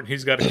airport and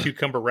he's got a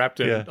cucumber wrapped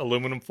in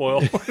aluminum foil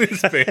on his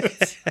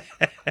pants.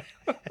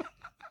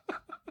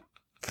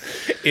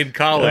 In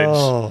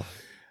college,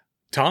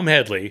 Tom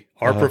Headley,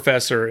 our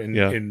professor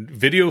in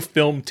video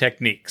film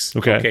techniques,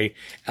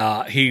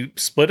 he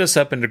split us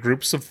up into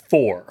groups of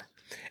 4,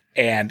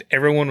 and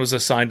everyone was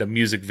assigned a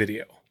music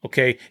video.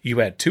 Okay, you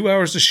had 2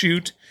 hours to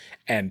shoot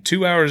and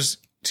 2 hours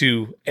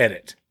to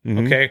edit.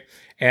 Okay,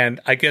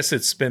 and I guess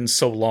it's been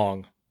so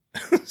long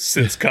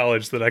since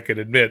college that I could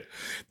admit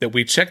that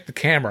we checked the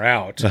camera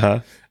out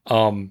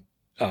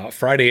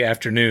Friday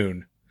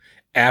afternoon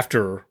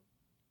after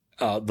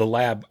the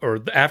lab or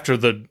after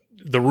the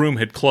room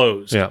had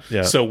closed.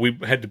 Yeah. So we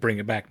had to bring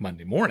it back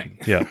Monday morning.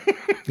 Yeah.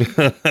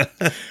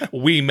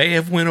 We may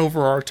have went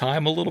over our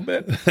time a little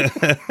bit,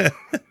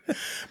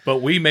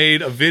 but we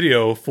made a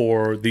video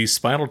for the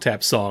Spinal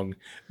Tap song,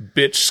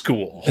 Bitch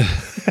School.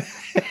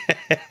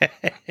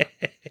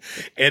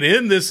 And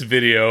in this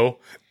video,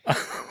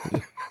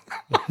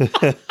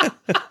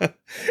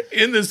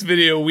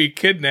 we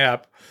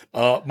kidnap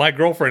my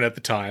girlfriend at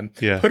the time,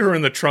 put her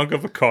in the trunk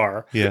of a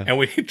car, and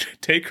we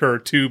take her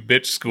to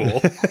bitch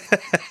school.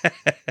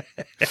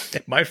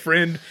 My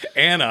friend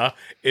Anna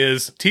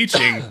is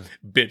teaching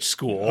bitch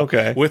school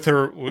with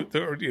her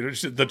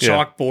the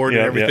chalkboard and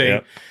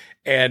everything.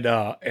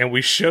 And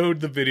we showed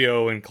the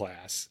video in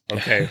class,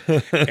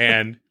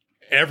 and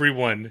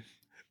everyone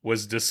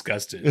was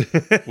disgusted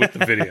with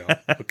the video.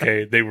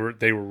 They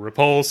were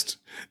repulsed.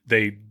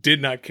 They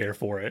did not care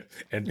for it.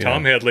 And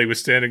Tom Headley was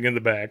standing in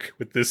the back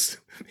with this.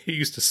 He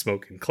used to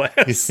smoke in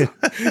class.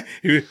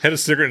 He had a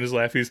cigarette in his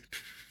lap. He's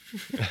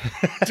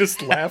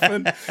just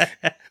laughing.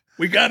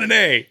 We got an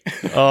A.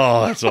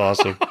 Oh, that's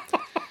awesome.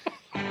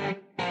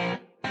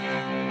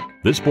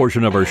 This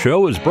portion of our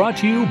show is brought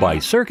to you by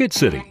Circuit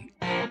City.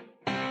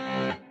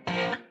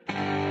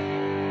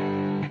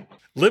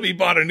 Libby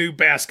bought a new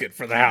basket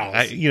for the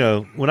house.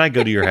 When I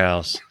go to your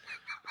house,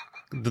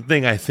 the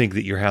thing I think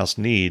that your house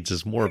needs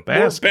is more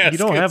baskets. You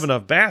don't have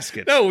enough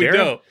baskets. No, we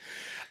don't.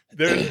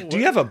 Do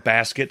you have a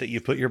basket that you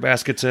put your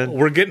baskets in?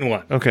 We're getting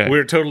one. Okay.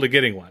 We're totally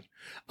getting one.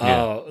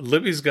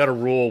 Libby's got a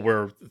rule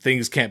where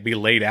things can't be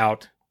laid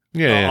out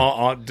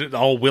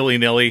all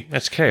willy-nilly.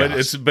 That's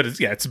chaos. But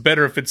it's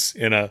better if it's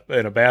in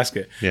a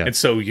basket. Yeah. And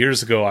so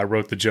years ago I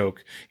wrote the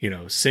joke,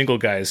 single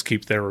guys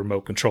keep their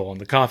remote control on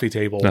the coffee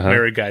table,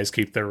 married guys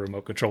keep their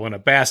remote control in a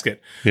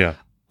basket. Yeah.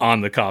 on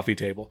the coffee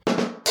table.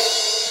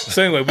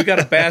 So anyway, we got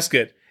a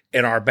basket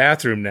in our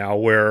bathroom now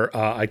where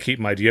I keep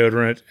my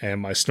deodorant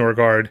and my snore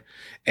guard,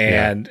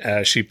 and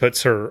she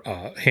puts her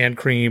hand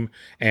cream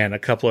and a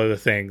couple other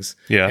things.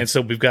 Yeah. And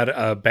so we've got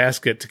a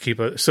basket to keep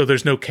so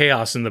there's no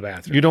chaos in the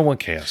bathroom. You don't want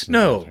chaos.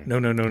 No.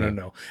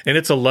 And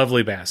it's a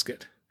lovely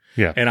basket.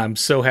 Yeah. And I'm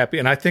so happy.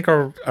 And I think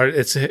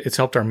it's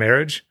helped our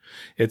marriage.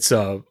 It's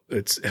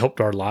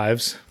helped our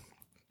lives.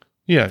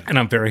 Yeah. And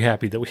I'm very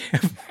happy that we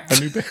have a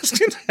new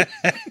basket.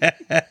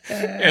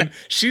 And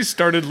she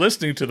started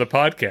listening to the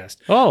podcast.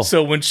 Oh.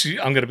 So when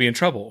I'm going to be in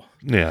trouble.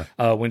 Yeah.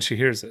 When she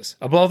hears this.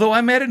 Although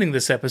I'm editing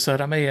this episode,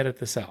 I may edit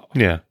this out.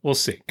 Yeah. We'll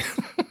see.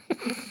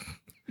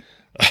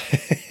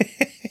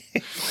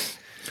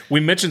 We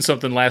mentioned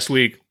something last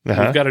week.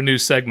 Uh-huh. We've got a new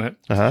segment.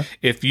 Uh-huh.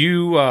 If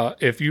you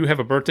have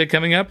a birthday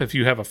coming up, if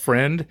you have a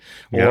friend,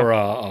 or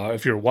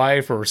if your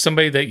wife or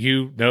somebody that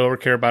you know or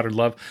care about or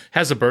love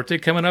has a birthday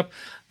coming up,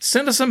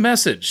 send us a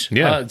message.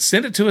 Yeah.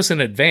 Send it to us in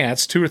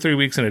advance, 2 or 3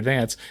 weeks in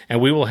advance, and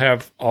we will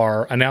have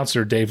our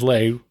announcer, Dave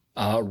Lay,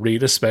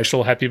 read a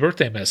special happy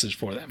birthday message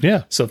for them.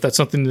 Yeah. So if that's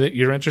something that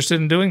you're interested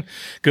in doing,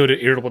 go to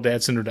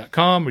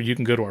irritabledadsender.com, or you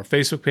can go to our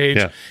Facebook page.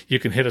 Yeah. You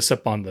can hit us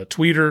up on the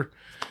Twitter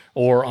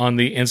or on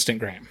the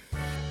Instagram.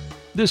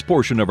 This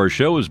portion of our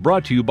show is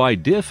brought to you by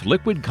Diff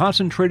Liquid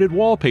Concentrated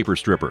Wallpaper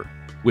Stripper.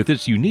 With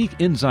its unique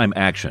enzyme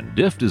action,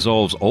 Diff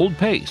dissolves old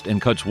paste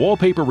and cuts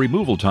wallpaper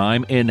removal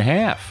time in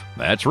half.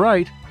 That's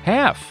right,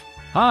 half.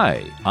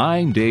 Hi,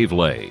 I'm Dave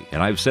Lay,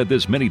 and I've said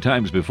this many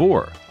times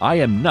before. I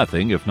am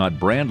nothing if not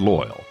brand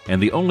loyal,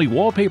 and the only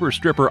wallpaper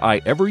stripper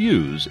I ever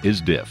use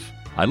is Diff.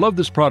 I love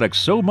this product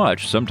so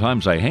much,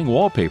 sometimes I hang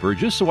wallpaper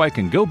just so I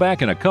can go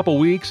back in a couple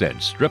weeks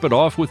and strip it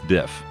off with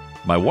Diff.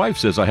 My wife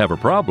says I have a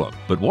problem,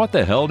 but what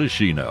the hell does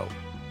she know?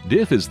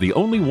 Diff is the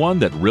only one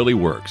that really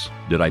works.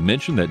 Did I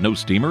mention that no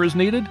steamer is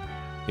needed?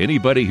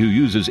 Anybody who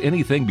uses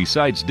anything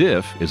besides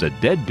Diff is a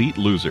deadbeat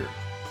loser.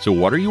 So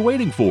what are you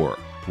waiting for?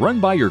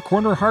 Run by your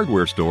corner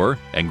hardware store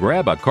and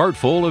grab a cart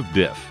full of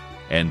Diff.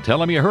 And tell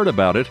them you heard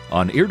about it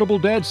on Irritable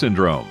Dad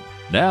Syndrome.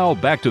 Now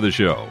back to the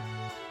show.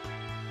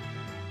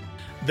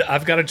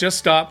 I've got to just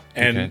stop,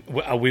 and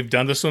we've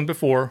done this one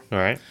before. All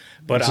right.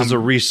 But this is a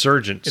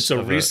resurgence. It's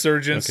a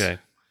resurgence. Okay.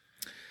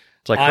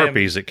 It's like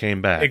herpes. It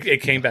came back.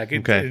 It came back.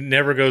 It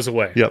never goes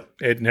away. Yep.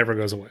 It never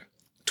goes away.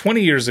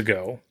 20 years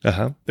ago,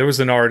 Uh-huh. there was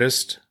an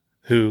artist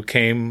who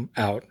came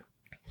out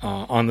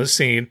on the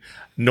scene,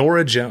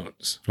 Norah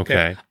Jones.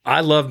 Okay.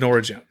 I love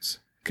Norah Jones.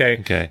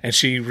 Okay. And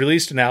she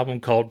released an album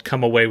called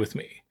Come Away With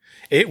Me.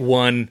 It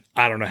won,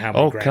 I don't know how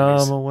many Grammys.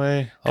 Come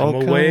away. Come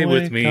away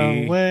with me. Come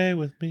away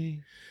with me.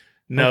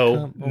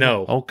 No.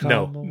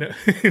 Come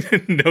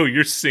No,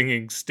 you're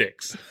singing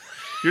Styx.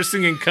 You're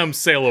singing "Come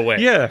Sail Away."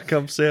 Yeah,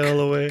 come sail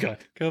away. God.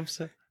 Come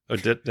sail. Oh,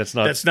 that's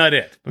not. That's not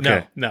it.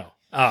 Okay. No.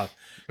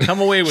 Come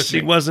away with she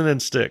me. wasn't in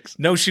Styx.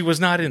 No, she was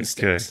not in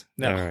Styx.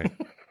 No. All right.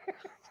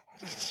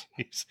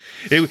 Jeez.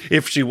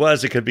 If she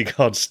was, it could be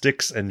called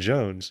Styx and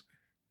Jones.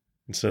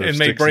 Instead of It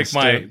may Styx break and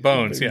my Stone.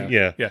 bones.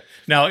 Yeah.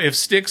 Now, if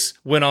Styx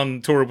went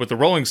on tour with the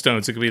Rolling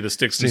Stones, it could be the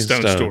Sticks and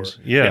Stones tour.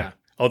 Yeah.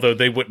 Although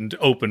they wouldn't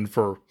open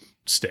for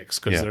Styx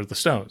because they're the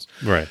Stones.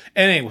 Right.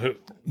 Anywho,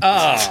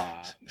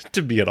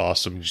 To be an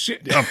awesome.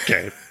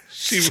 Okay.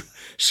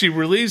 she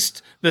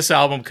released this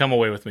album, Come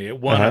Away With Me. It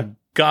won a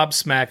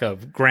gobsmack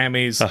of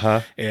Grammys.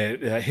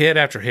 Hit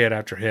after hit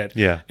after hit.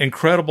 Yeah.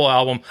 Incredible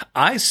album.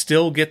 I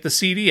still get the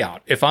CD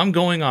out. If I'm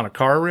going on a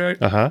car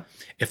ride,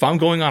 if I'm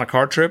going on a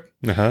car trip,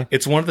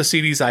 it's one of the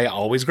CDs I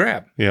always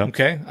grab. Yeah.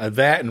 Okay.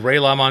 That and Ray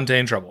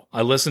LaMontagne Trouble.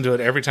 I listen to it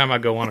every time I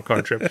go on a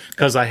car trip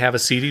because I have a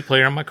CD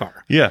player in my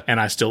car. Yeah. And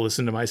I still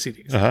listen to my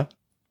CDs.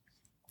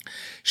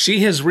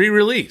 She has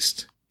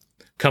re-released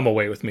Come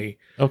Away With Me.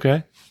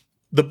 Okay.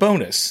 The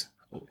bonus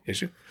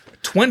issue.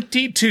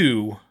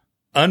 22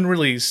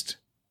 unreleased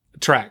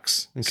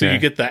tracks. So Okay. you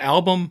get the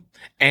album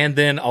and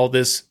then all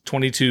this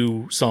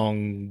 22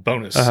 song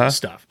bonus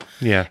stuff.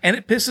 Yeah. And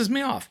it pisses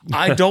me off.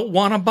 I don't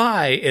want to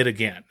buy it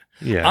again.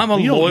 Yeah. I'm a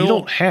you loyal.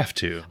 don't have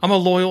to. I'm a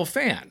loyal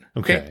fan.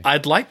 Okay.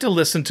 I'd like to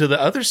listen to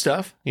the other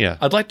stuff. Yeah.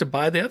 I'd like to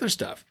buy the other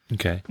stuff.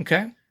 Okay.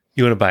 Okay.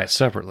 You want to buy it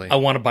separately. I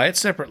want to buy it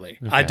separately.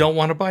 I don't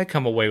want to buy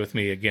Come Away With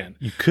Me again.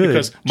 You could.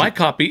 Because my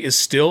copy is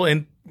still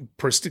in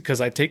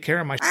because I take care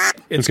of my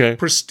it's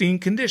pristine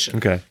condition.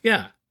 Okay.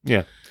 Yeah.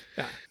 Yeah.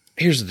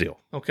 Here's the deal.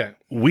 Okay.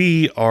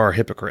 We are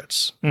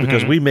hypocrites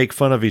because we make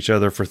fun of each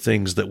other for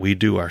things that we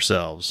do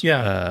ourselves.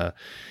 Yeah.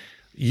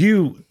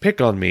 You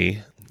pick on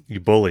me, you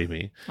bully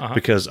me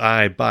because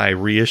I buy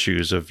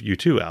reissues of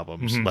U2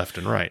 albums left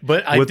and right.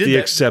 But I with did the that-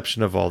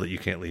 exception of All That You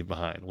Can't Leave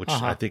Behind, which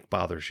I think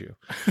bothers you.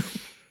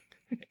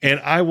 And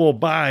I will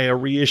buy a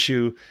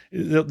reissue.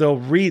 They'll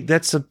read.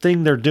 That's the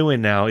thing they're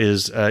doing now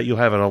is you'll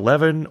have an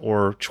 11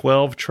 or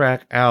 12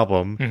 track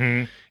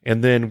album,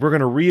 and then we're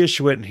going to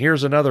reissue it. And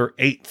here's another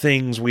 8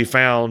 things we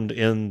found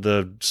in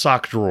the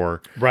sock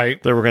drawer,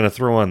 Right. that we're going to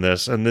throw on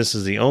this. And this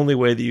is the only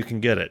way that you can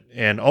get it.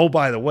 And oh,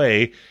 by the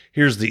way,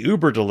 here's the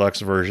Uber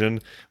Deluxe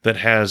version that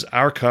has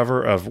our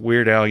cover of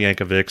Weird Al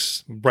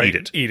Yankovic's Right. "Eat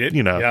It." Eat It.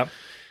 You know. Yep.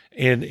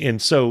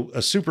 And so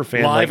a super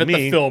fan Live like at me,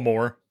 the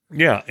Fillmore.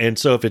 Yeah, and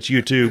so if it's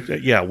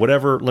YouTube,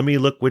 whatever, let me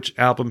look which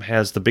album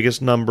has the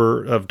biggest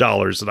number of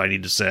dollars that I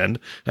need to send,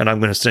 and I'm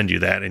going to send you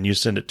that, and you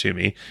send it to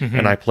me,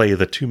 and I play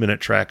the 2-minute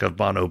track of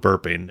Bono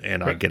burping,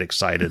 and I get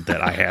excited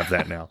that I have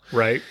that now.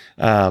 Right.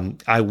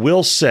 I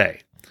will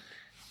say,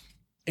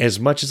 as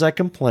much as I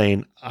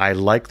complain, I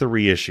like the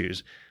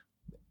reissues.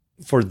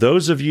 For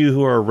those of you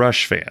who are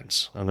Rush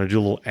fans, I'm going to do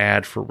a little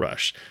ad for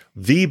Rush.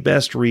 The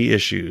best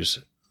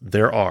reissues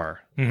there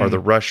are the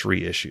Rush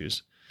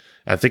reissues.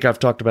 I think I've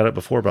talked about it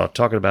before, but I'm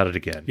talking about it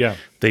again. Yeah.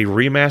 They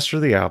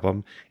remaster the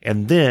album,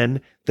 and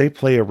then they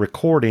play a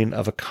recording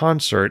of a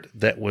concert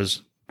that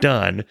was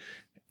done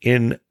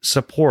in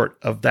support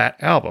of that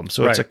album.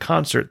 So it's a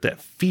concert that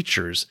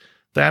features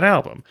that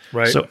album.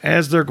 Right. So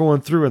as they're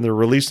going through and they're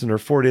releasing their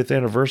 40th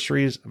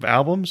anniversaries of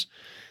albums,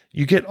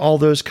 you get all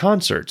those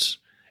concerts,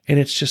 and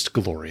it's just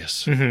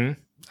glorious.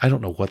 I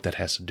don't know what that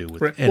has to do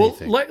with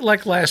anything. Well,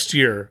 like last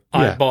year,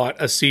 I bought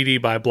a CD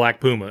by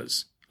Black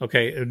Pumas.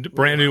 Okay, a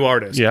brand new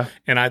artist. Yeah.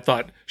 And I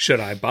thought,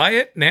 should I buy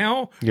it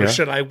now or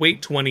should I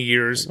wait 20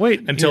 years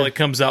until it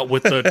comes out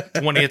with the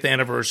 20th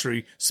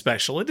anniversary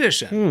special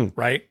edition,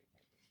 right?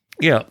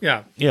 Yeah.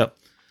 Yeah. Yeah.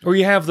 Or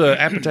you have the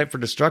Appetite for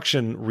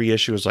Destruction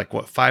reissue is like,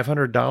 what,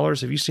 $500?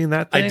 Have you seen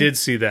that thing? I did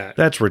see that.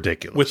 That's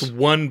ridiculous. With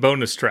one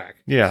bonus track.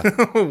 Yeah.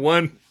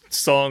 One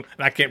song,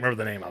 and I can't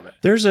remember the name of it.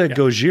 There's a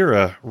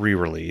Gojira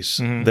re-release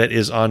that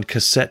is on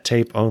cassette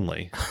tape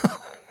only.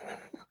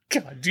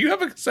 God, do you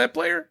have a cassette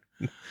player?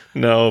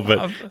 No,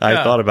 but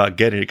I thought about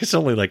getting it because it's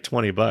only like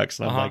 $20.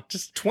 And I'm like,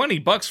 just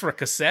 $20 for a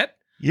cassette?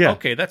 Yeah.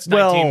 Okay, that's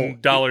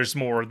 $19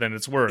 more than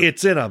it's worth.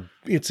 It's in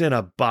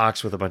a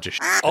box with a bunch of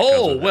shit.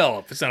 Oh, well,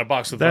 if it's in a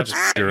box with a bunch of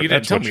shit, you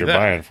didn't tell me what you're that.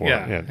 buying for.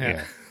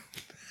 Yeah.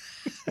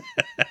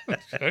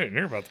 I didn't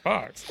hear about the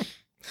box.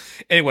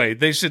 Anyway,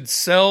 they should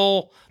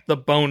sell the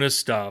bonus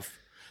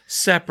stuff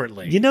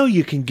separately. You know,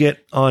 you can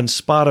get on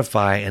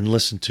Spotify and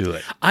listen to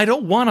it. I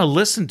don't want to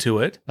listen to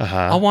it.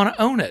 I want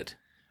to own it.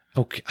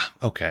 Okay.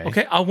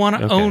 I want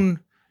to own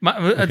my.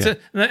 And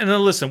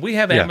then listen, we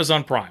have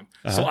Amazon Prime,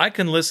 so I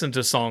can listen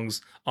to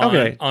songs on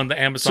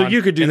the Amazon. So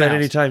you could do that in-house.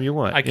 anytime you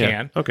want. I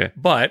can. Okay.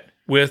 But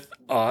with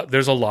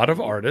there's a lot of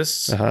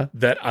artists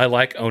that I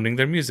like owning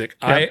their music.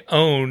 I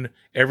own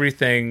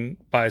everything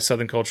by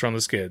Southern Culture on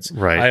the Skids.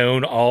 Right. I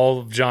own all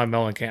of John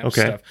Mellencamp's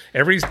stuff.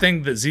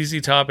 Everything that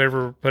ZZ Top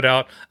ever put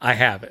out, I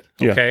have it.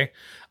 Okay.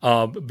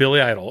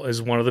 Billy Idol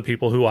is one of the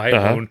people who I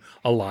own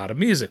a lot of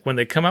music. When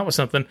they come out with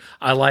something,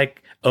 I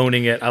like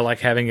owning it. I like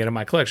having it in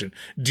my collection.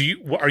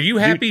 Are you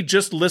happy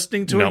just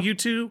listening to it, you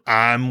two?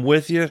 I'm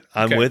with you.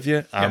 I'm with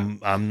you.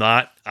 I'm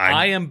not.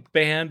 I am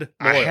band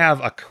loyal. I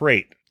have a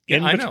crate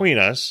in between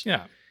us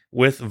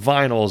with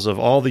vinyls of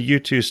all the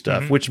U2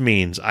 stuff, which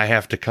means I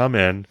have to come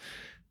in,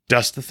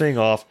 dust the thing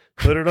off,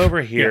 put it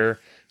over here,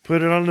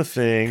 put it on the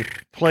thing,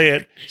 play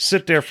it,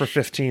 sit there for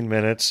 15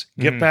 minutes,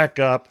 get back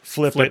up,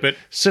 flip it,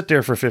 sit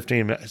there for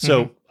 15 minutes.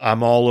 So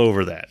I'm all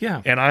over that.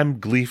 Yeah. And I'm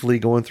gleefully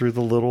going through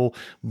the little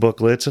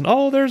booklets and,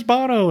 there's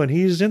Bono and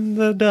he's in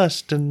the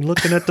dust and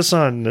looking at the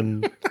sun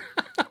and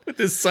with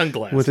his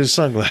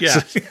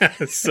sunglasses.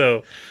 Yeah.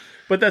 So,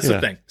 but that's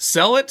the thing.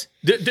 Sell it.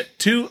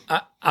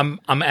 I'm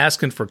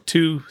asking for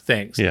two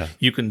things. Yeah.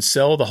 You can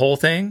sell the whole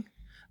thing,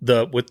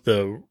 with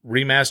the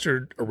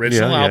remastered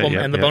original album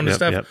and the bonus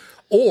stuff,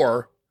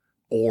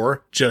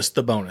 or just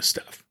the bonus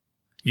stuff.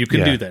 You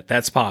can do that.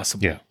 That's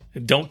possible. Yeah.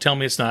 Don't tell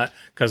me it's not,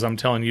 because I'm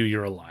telling you,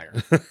 you're a liar.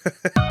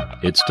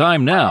 It's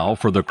time now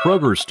for the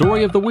Kroger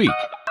Story of the Week.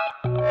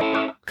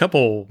 A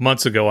couple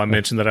months ago, I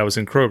mentioned that I was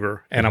in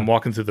Kroger, and I'm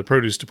walking through the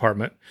produce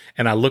department,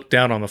 and I looked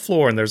down on the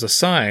floor, and there's a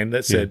sign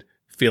that said,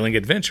 feeling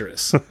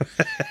adventurous.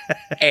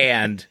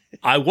 And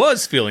I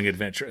was feeling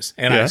adventurous.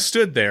 And I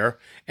stood there,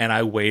 and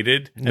I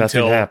waited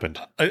until...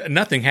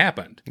 Nothing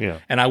happened. Yeah.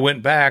 And I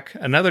went back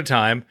another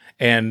time,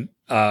 and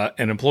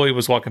an employee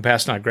was walking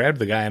past, and I grabbed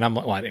the guy, and I'm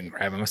like, well, I didn't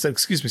grab him. I said,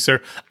 excuse me,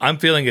 sir, I'm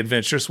feeling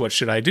adventurous. What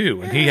should I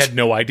do? And he had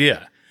no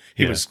idea.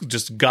 He was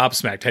just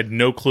gobsmacked, had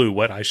no clue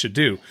what I should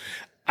do.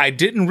 I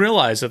didn't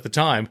realize at the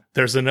time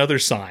there's another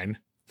sign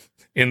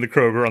in the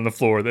Kroger on the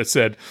floor that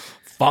said,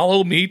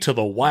 follow me to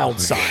the wild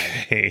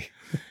side.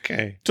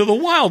 Okay. To the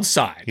wild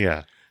side.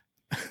 Yeah.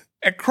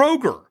 At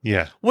Kroger.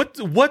 Yeah.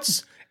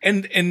 What's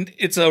and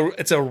it's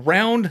a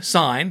round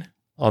sign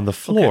on the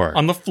floor. Okay,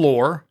 on the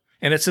floor,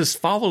 and it says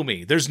follow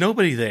me. There's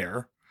nobody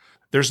there.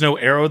 There's no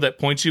arrow that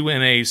points you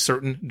in a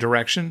certain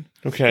direction.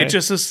 Okay. It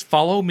just says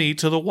follow me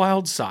to the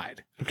wild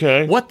side.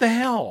 Okay. What the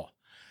hell?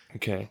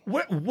 Okay.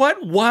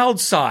 What wild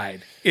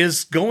side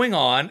is going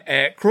on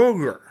at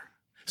Kroger?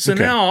 So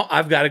now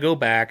I've got to go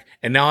back,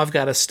 and now I've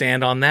got to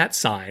stand on that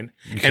sign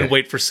and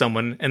wait for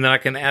someone, and then I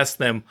can ask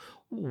them,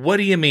 what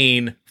do you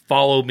mean,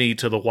 follow me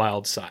to the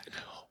wild side?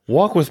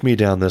 Walk with me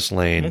down this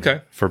lane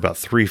for about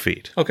 3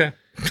 feet. Okay.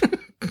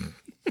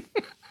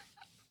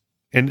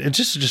 and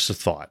just a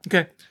thought.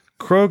 Okay.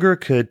 Kroger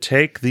could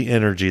take the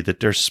energy that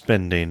they're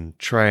spending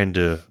trying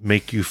to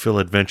make you feel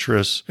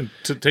adventurous and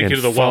to take you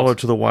to the follow wild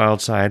to the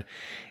wild side.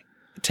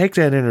 Take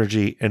that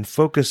energy and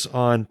focus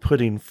on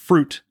putting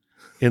fruit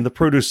in the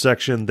produce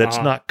section that's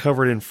not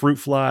covered in fruit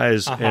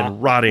flies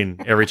and rotting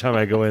every time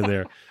I go in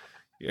there.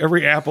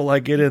 Every apple I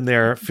get in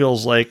there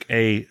feels like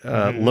a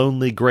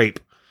lonely grape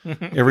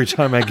every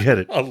time I get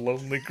it. A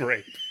lonely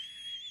grape.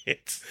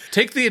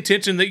 Take the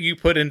attention that you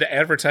put into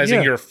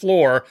advertising your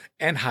floor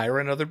and hire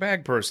another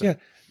bag person.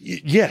 Yeah.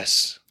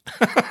 Yes.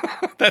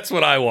 That's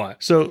what I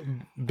want. So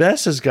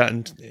Bess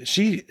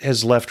she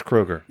has left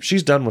Kroger.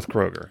 She's done with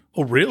Kroger.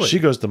 Oh, really? She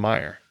goes to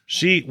Meijer.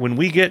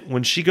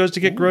 When she goes to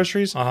get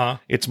groceries,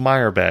 it's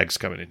Meijer bags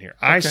coming in here.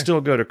 I still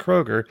go to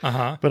Kroger,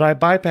 but I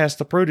bypass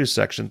the produce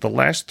section. The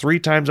last 3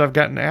 times I've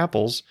gotten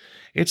apples,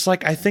 it's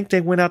like I think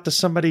they went out to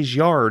somebody's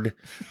yard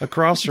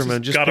across from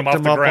and just picked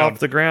them up off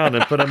the ground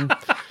and put them.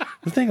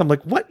 The thing, I'm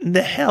like, what in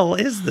the hell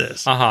is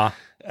this? I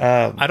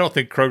don't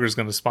think Kroger's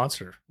going to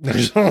sponsor.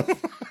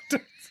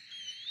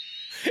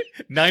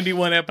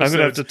 91 episodes. I'm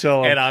gonna have to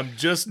tell him, and I'm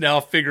just now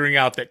figuring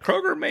out that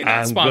Kroger may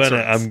not sponsor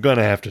us. I'm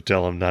gonna have to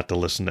tell him not to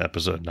listen to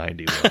episode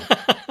 91.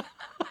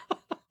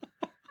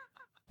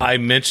 I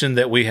mentioned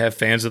that we have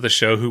fans of the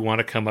show who want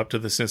to come up to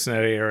the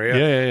Cincinnati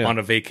area on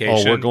a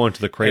vacation. Oh, we're going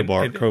to the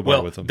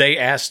crowbar with them. They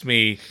asked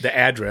me the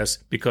address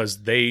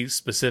because they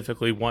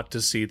specifically want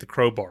to see the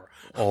crowbar.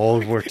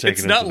 Oh, we're taking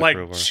It's not like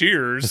crowbar.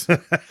 Cheers.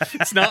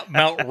 It's not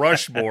Mount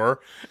Rushmore.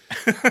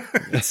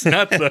 It's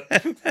not the...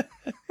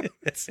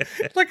 It's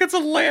like it's a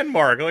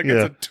landmark. Like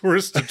it's a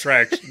tourist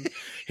attraction.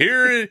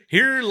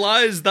 Here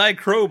lies thy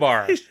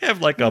crowbar. You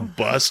have like a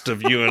bust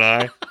of you and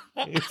I.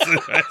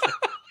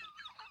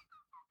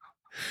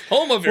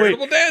 Home of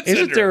Irritable Dad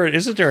Syndrome.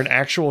 Isn't there an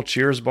actual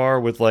Cheers bar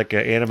with like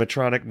an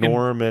animatronic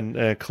Norm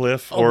and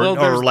Cliff,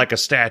 or like a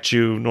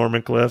statue Norm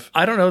and Cliff?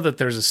 I don't know that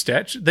there's a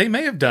statue. They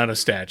may have done a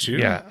statue.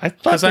 Yeah, I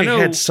thought they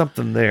had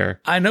something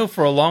there. I know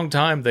for a long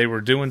time they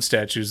were doing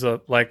statues.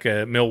 Like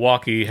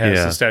Milwaukee has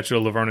a statue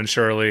of Laverne and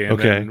Shirley, and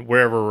then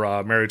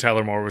wherever Mary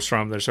Tyler Moore was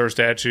from, there's her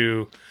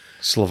statue.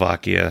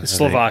 Slovakia,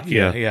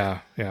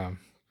 yeah.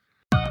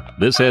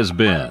 This has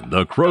been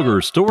the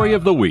Kroger Story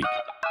of the Week.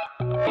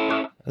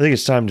 I think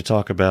it's time to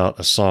talk about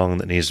a song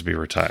that needs to be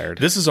retired.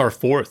 This is our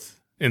 4th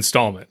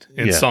installment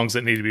in songs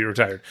that need to be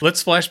retired.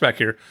 Let's flash back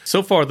here.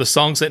 So far, the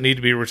songs that need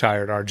to be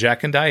retired are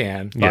Jack and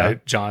Diane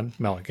by John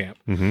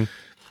Mellencamp,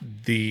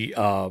 the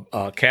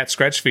Cat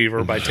Scratch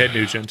Fever by Ted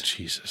Nugent,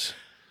 Jesus,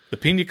 the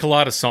Pina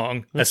Colada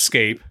song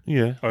Escape,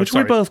 which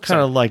we both kind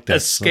of like that.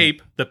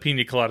 Escape, the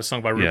Pina Colada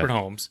song by Rupert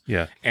Holmes,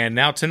 and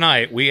now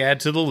tonight we add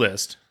to the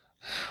list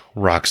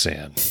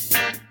Roxanne.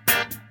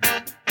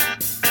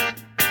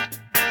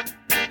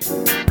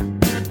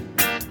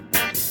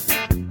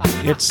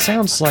 It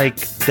sounds like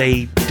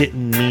they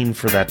didn't mean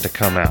for that to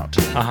come out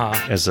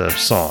as a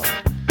song.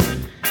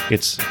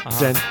 It's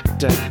dun,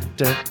 dun, dun,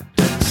 dun,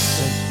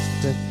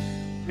 dun,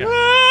 dun.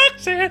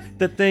 Roxanne,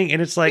 the thing,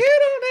 and it's like you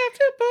don't have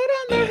to put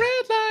on the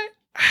red light.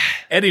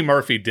 Eddie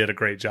Murphy did a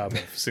great job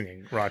of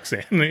singing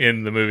Roxanne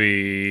in the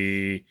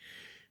movie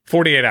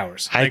 48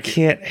 Hours.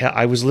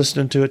 I was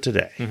listening to it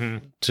today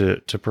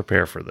to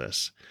prepare for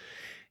this,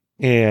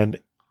 and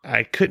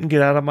I couldn't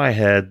get out of my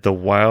head the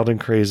Wild and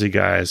Crazy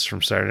Guys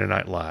from Saturday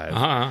Night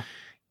Live.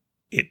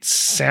 It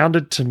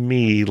sounded to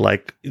me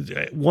like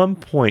at one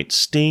point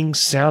Sting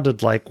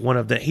sounded like one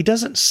of them. He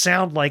doesn't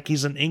sound like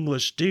he's an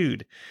English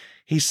dude.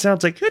 He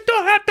sounds like, you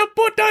don't have to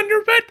put on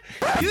your red.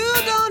 You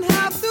don't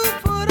have to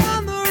put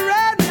on the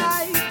red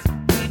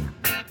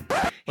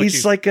light.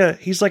 He's like an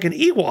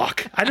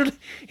Ewok.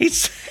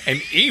 He's an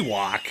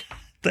Ewok.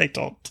 They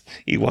don't.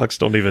 Ewoks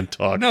don't even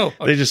talk. No,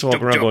 they just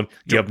walk around going,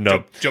 "Jump,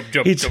 no." Jump.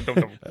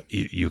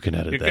 You can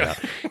edit that out.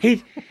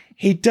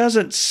 He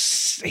doesn't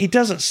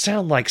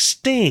sound like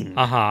Sting.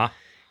 The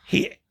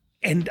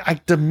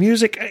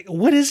music.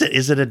 What is it?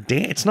 Is it a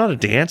dance? It's not a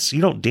dance. You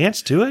don't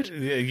dance to it.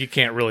 You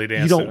can't really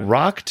dance. You don't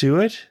rock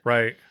to it,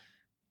 right?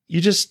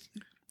 You just.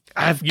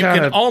 You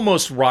can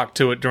almost rock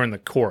to it during the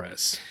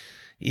chorus.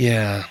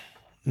 Yeah,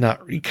 not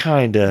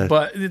kind of.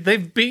 But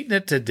they've beaten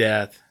it to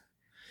death.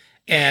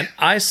 And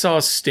I saw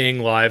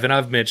Sting live, and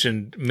I've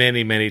mentioned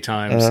many, many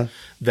times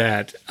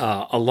that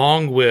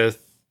along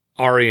with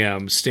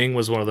R.E.M., Sting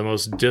was one of the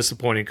most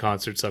disappointing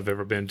concerts I've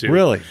ever been to.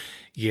 Really?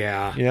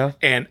 Yeah. Yeah.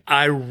 And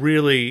I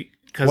really...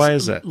 Why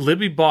is that?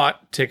 Libby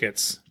bought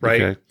tickets,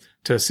 right,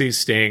 to see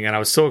Sting, and I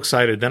was so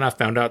excited. Then I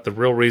found out the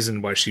real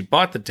reason why she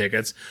bought the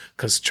tickets,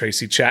 because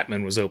Tracy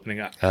Chapman was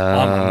opening up.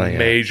 I'm a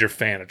major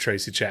fan of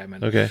Tracy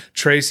Chapman. Okay.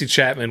 Tracy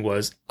Chapman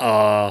was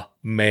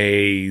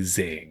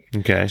amazing.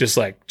 Okay.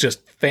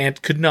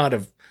 Could not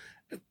have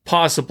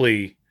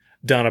possibly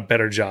done a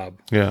better job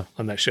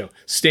on that show.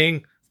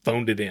 Sting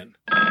phoned it in.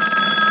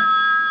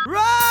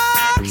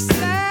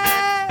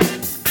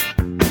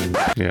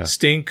 Yeah.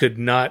 Sting could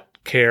not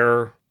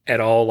care at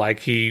all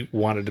like he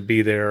wanted to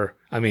be there.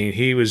 I mean,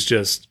 he was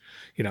just,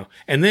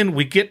 and then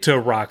we get to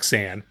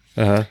Roxanne,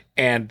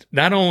 and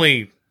not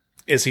only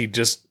is he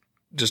just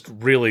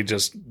really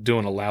just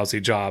doing a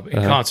lousy job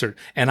in concert,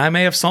 and I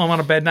may have saw him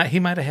on a bad night. He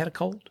might have had a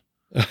cold.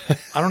 I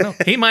don't know.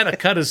 He might have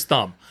cut his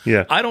thumb.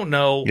 Yeah. I don't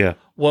know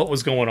what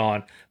was going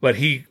on, but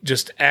he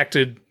just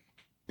acted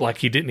like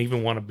he didn't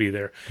even want to be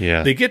there.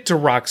 Yeah. They get to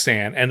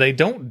Roxanne, and they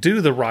don't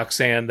do the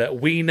Roxanne that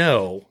we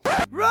know.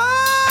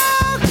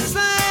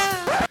 Roxanne.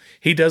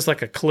 He does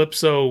like a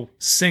Calypso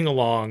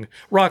sing-along.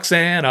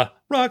 Roxana,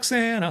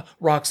 Roxana,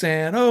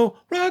 Roxanne, oh,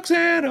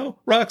 Roxanne, oh,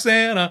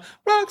 Roxana,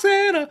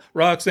 Roxana,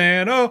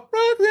 Roxanne, oh,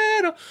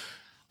 Roxana.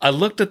 I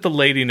looked at the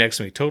lady next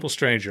to me, total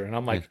stranger, and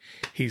I'm like,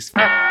 he's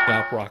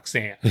up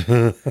Roxanne.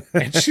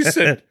 And she's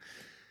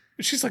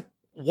like,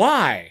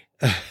 why?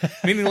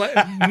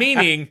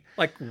 Meaning,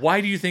 like,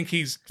 why do you think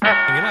he's it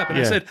up? And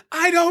I said,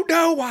 I don't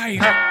know why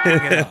he's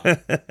it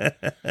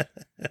up.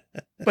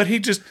 But he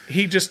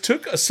just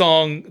took a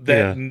song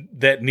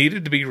that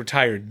needed to be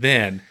retired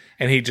then,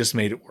 and he just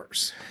made it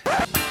worse.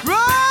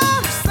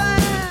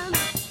 Roxanne.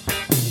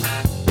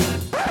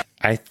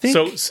 I think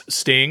So,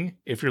 Sting,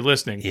 if you're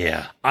listening,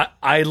 Yeah.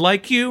 I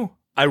like you.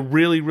 I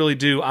really, really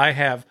do. I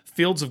have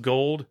Fields of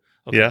Gold.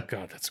 Okay, Yeah.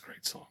 God, that's a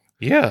great song.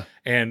 Yeah.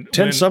 And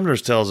Ten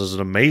Sumner's Tales is an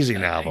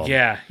amazing album.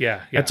 Yeah.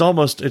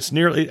 It's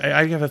nearly,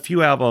 I have a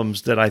few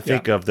albums that I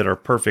think of that are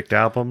perfect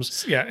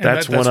albums. Yeah, and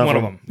That's one of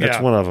them. That's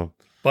Yeah. one of them.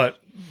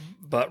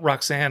 But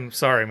Roxanne,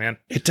 sorry, man.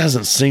 It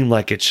doesn't seem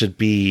like it should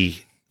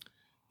be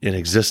in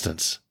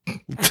existence.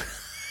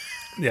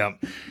 Yeah.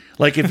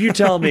 Like if you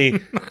tell me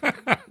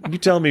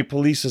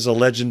Police is a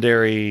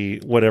legendary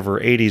whatever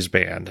 80s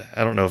band.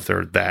 I don't know if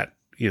they're that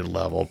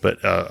level, but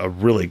a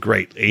really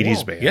great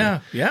 80s band. Yeah.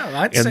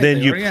 I'd say And then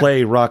they you are,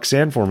 play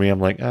Roxanne for me. I'm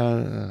like,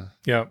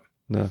 Yeah.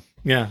 no.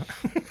 Yeah.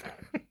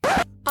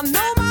 I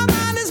know my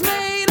mind is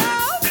made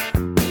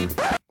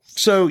up.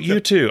 So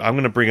U2, I'm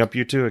going to bring up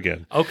U2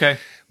 again. Okay.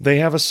 They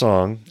have a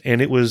song,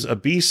 and it was a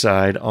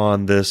B-side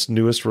on this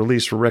newest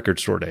release for Record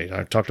Store Day.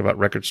 I talked about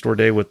Record Store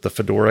Day with the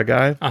Fedora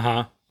guy.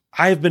 Uh-huh.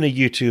 I've been a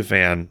U2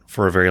 fan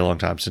for a very long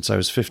time, since I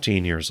was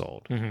 15 years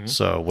old. Mm-hmm.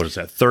 So what is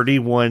that,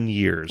 31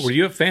 years? Were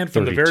you a fan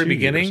from the very 32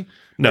 beginning? years.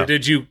 No. Or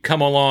did you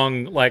come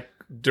along like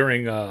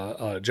during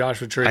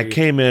Joshua Tree? I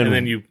came in, and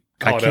then you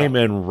I caught came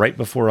up? in right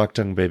before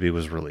Octung Baby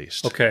was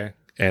released. Okay.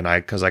 And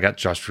because I got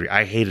Josh Tree.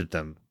 I hated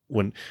them.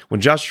 When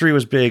Josh Tree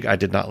was big, I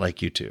did not like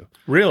U2.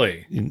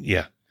 Really?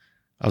 Yeah.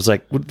 I was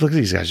like, look at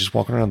these guys just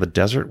walking around the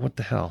desert. What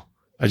the hell?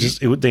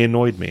 They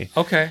annoyed me.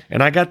 Okay.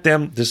 And I got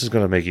them. This is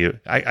going to make you.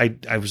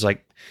 I was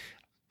like,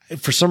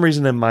 for some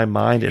reason in my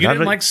mind, You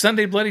didn't like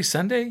Sunday Bloody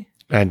Sunday?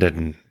 I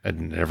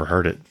never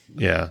heard it.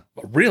 Yeah.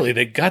 Really?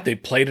 They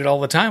played it all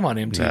the time on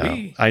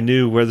MTV. No. I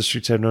knew Where the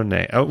Streets Have No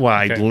Name. Oh,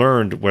 well, Okay. I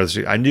learned Where the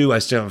Streets. I knew I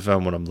still haven't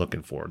found what I'm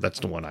looking for. That's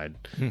the one I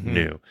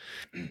knew.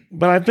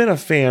 But I've been a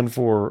fan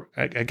for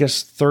I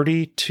guess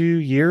 32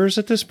 years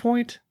at this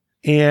point.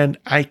 And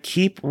I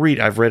keep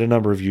reading. I've read a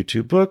number of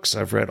YouTube books.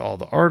 I've read all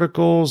the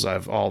articles.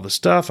 I've all the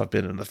stuff. I've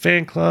been in the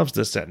fan clubs,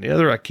 this, that, and the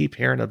other. I keep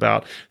hearing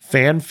about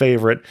fan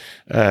favorite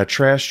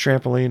Trash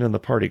Trampoline and the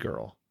Party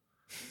Girl.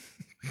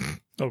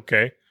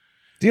 Okay.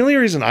 The only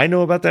reason I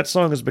know about that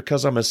song is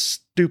because I'm a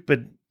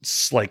stupid,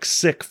 like,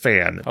 sick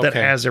fan that Okay.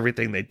 has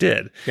everything they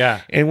did. Yeah.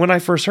 And when I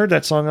first heard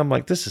that song, I'm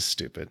like, this is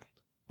stupid.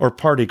 Or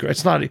Party Girl.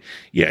 It's not.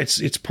 Yeah,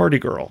 it's Party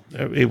Girl.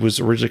 It was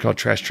originally called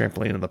Trash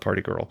Trampoline and the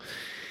Party Girl.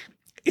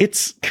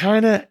 It's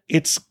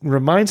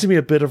reminds me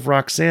a bit of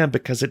Roxanne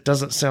because it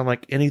doesn't sound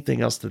like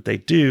anything else that they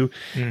do.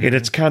 Mm-hmm. And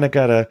it's kind of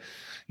got a,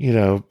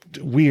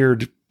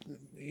 weird,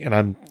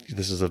 and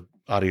this is an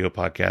audio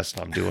podcast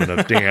and I'm doing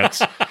a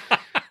dance.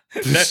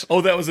 That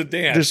was a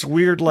dance. This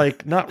weird,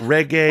 like, not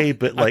reggae,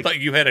 but I like, thought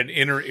you had an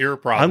inner ear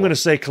problem. I'm going to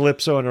say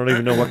Calypso. I don't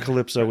even know what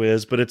Calypso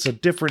is, but it's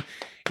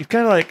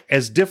kind of like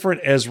as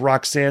different as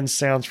Roxanne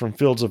sounds from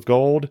Fields of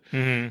Gold.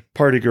 Mm-hmm.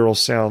 Party Girl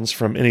sounds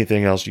from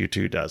anything else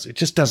U2 does. It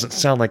just doesn't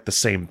sound like the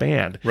same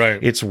band. Right.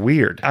 It's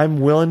weird. I'm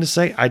willing to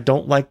say I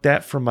don't like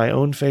that from my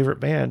own favorite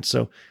band.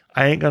 So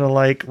I ain't going to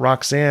like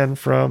Roxanne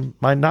from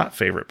my not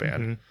favorite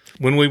band.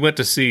 Mm-hmm. When we went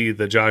to see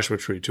the Joshua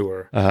Tree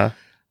tour,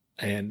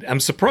 and I'm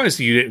surprised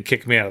you didn't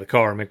kick me out of the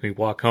car and make me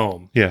walk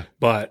home. Yeah.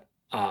 But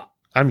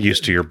I'm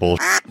used to your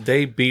bullshit.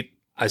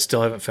 I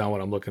still haven't found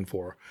what I'm looking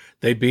for.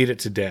 They beat it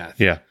to death.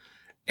 Yeah.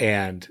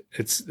 And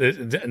it's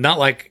not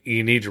like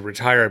you need to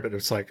retire, but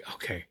it's like,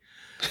 okay,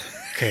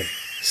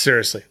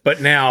 seriously.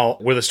 But now,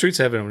 Where the Streets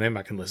Have No Name,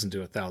 I can listen to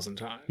 1,000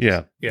 times.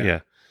 Yeah.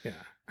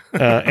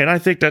 And I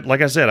think that,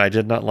 like I said, I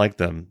did not like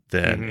them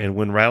then. Mm-hmm. And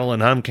when Rattle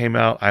and Hum came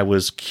out, I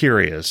was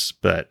curious,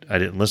 but I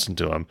didn't listen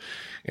to them.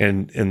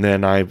 And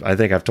then I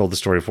think I've told the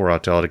story before. I'll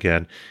tell it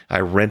again. I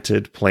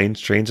rented Planes,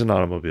 Trains, and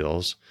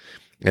Automobiles.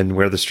 And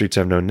Where the Streets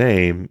Have No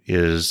Name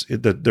there's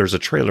a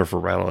trailer for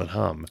Rattle and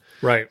Hum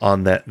Right.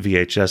 on that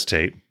VHS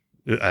tape.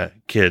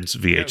 Kids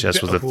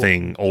VHS was a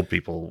thing old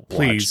people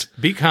Please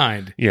watched. be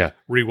kind. Yeah.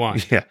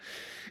 Rewind. Yeah.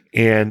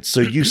 And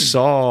so you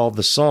saw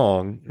the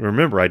song.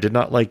 Remember, I did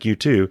not like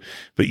U2,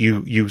 but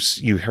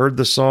you heard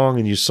the song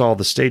and you saw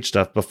the stage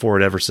stuff before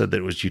it ever said that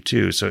it was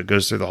U2. So it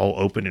goes through the whole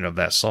opening of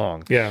that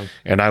song. Yeah.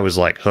 And I was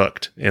like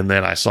hooked. And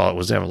then I saw it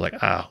was them. I was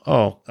like,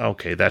 oh,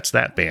 okay, that's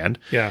that band.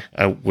 Yeah.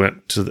 I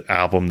went to the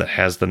album that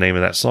has the name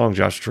of that song,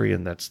 Josh Tree,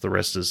 and the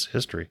rest is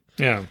history.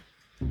 Yeah.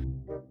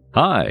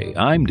 Hi,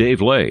 I'm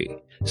Dave Lay.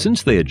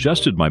 Since they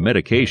adjusted my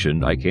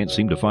medication, I can't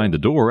seem to find the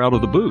door out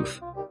of the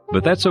booth.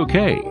 But that's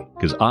okay,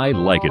 because I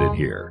like it in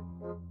here.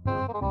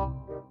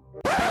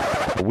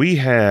 We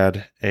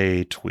had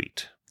a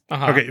tweet.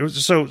 Uh-huh. Okay,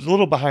 so a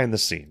little behind the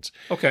scenes.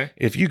 Okay.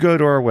 If you go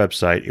to our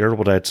website,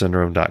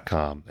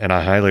 irritabledadsyndrome.com, and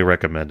I highly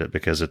recommend it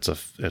because it's a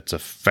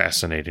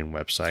fascinating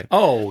website.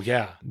 Oh,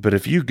 yeah. But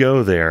if you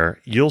go there,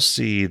 you'll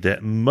see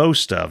that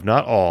most of,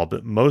 not all,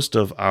 but most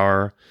of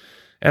our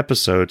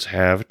episodes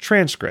have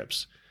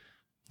transcripts.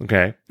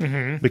 Okay?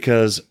 Mm-hmm.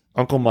 Because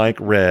Uncle Mike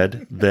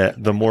read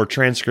that the more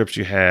transcripts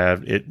you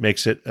have, it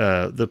makes it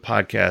the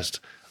podcast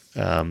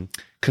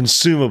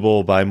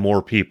consumable by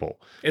more people.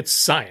 It's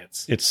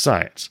science. It's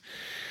science.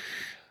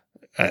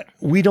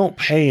 We don't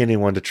pay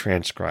anyone to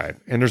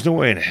transcribe, and there's no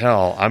way in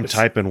hell I'm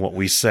typing what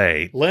we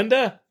say.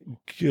 Linda,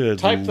 Good,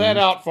 type that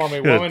out for me,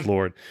 good woman.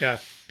 Lord. Yeah.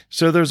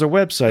 So there's a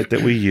website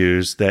that we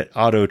use that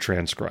auto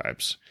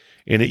transcribes,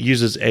 and it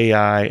uses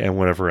AI and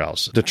whatever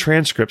else. The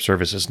transcript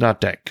service is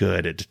not that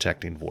good at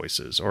detecting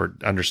voices or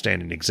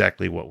understanding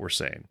exactly what we're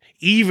saying.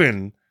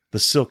 Even the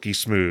silky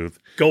smooth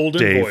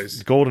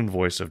golden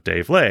voice of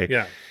Dave Lay.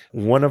 Yeah.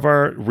 One of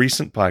our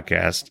recent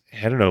podcasts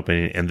had an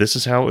opening, and this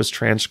is how it was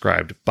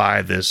transcribed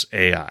by this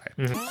AI.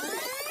 Mm-hmm.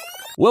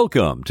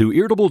 Welcome to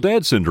Irritable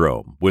Dad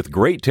Syndrome with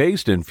great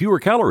taste and fewer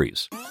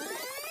calories.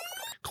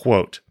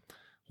 Quote,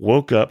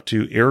 woke up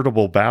to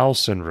irritable bowel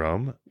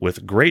syndrome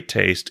with great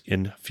taste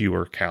and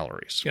fewer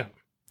calories. Yeah.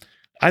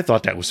 I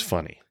thought that was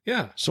funny.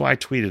 Yeah. So I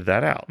tweeted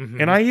that out.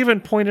 Mm-hmm. And I even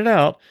pointed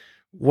out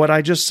what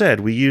I just said.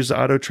 We use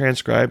auto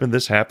transcribe and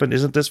this happened.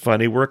 Isn't this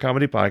funny? We're a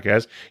comedy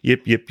podcast.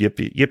 Yip, yip,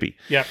 yippee, yippee.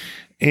 Yep.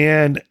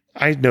 And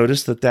I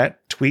noticed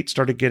that tweet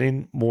started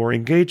getting more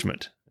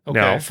engagement. Okay.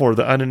 Now, for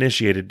the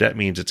uninitiated, that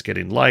means it's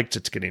getting likes,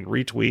 it's getting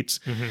retweets.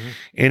 Mm-hmm.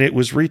 And it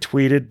was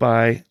retweeted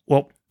by,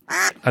 well,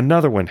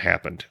 another one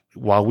happened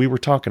while we were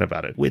talking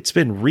about it. It's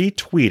been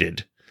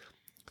retweeted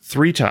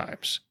 3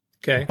 times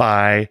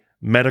by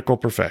medical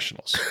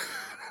professionals.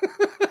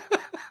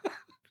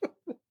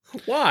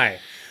 Why?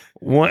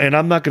 And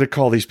I'm not going to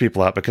call these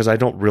people out because I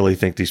don't really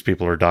think these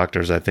people are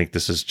doctors. I think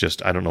this is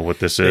just, I don't know what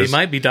this is. They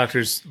might be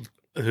doctors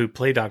who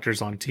play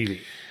doctors on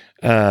TV.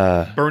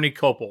 Bernie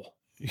Kopel.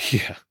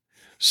 Yeah.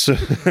 So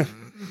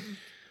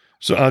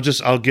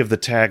I'll give the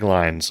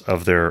taglines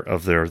of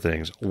their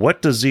things.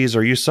 What disease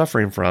are you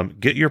suffering from?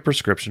 Get your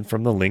prescription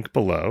from the link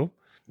below.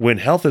 When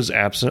health is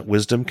absent,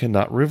 wisdom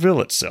cannot reveal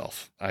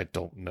itself. I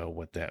don't know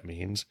what that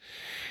means.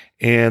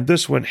 And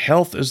this one,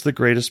 health is the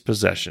greatest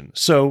possession.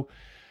 So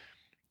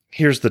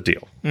here's the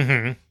deal.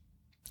 Mm-hmm.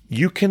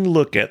 You can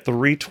look at the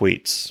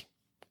retweets.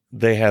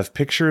 They have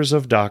pictures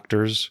of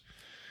doctors.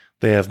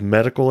 They have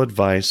medical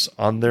advice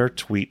on their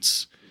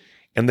tweets.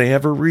 And they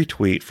have a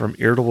retweet from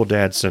Irritable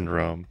Dad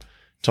Syndrome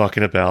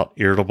talking about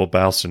irritable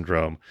bowel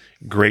syndrome,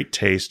 great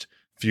taste,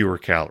 fewer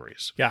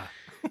calories. Yeah.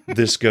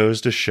 This goes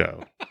to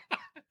show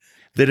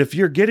that if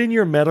you're getting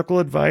your medical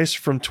advice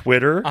from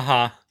Twitter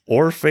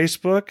or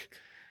Facebook,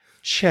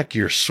 check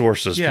your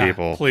sources,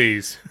 people.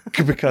 Please.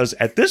 Because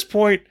at this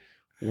point,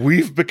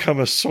 we've become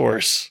a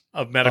source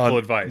of medical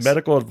advice.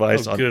 Medical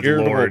advice on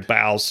irritable Lord.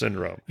 bowel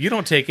syndrome. You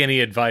don't take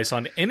any advice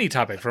on any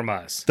topic from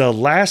us. The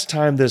last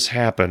time this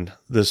happened,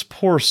 this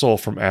poor soul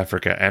from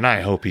Africa, and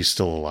I hope he's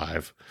still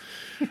alive,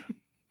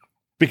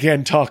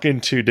 began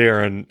talking to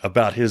Darren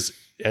about his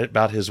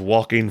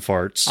walking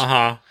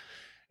farts.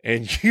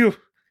 And you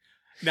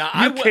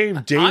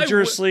came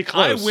dangerously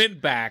close. I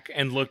went back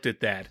and looked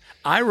at that.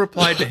 I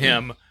replied to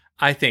him,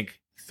 I think,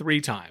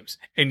 3 times.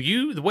 And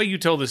the way you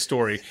tell this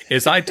story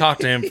is I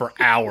talked to him for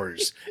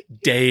hours,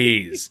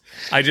 days.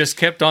 I just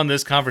kept on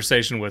this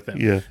conversation with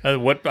him. Yeah.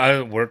 What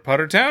part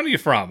of town are you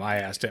from? I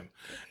asked him.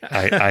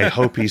 I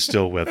hope he's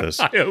still with us.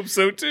 I hope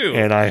so too.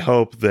 And I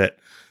hope that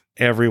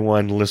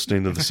everyone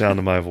listening to the sound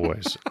of my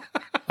voice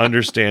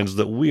understands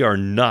that we are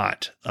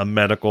not a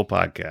medical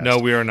podcast. No,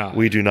 we are not.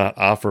 We do not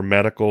offer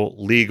medical,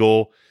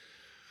 legal,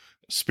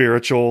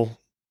 spiritual,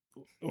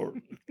 or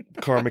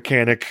car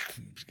mechanic,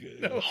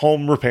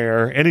 home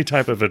repair, any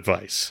type of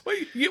advice.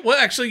 Well,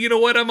 actually, you know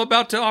what? I'm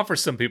about to offer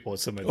some people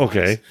some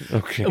advice.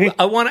 Okay.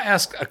 I want to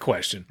ask a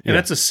question, and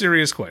that's a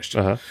serious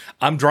question.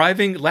 I'm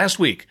driving, last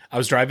week, I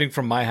was driving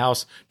from my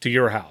house to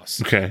your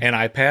house. Okay. And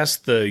I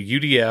passed the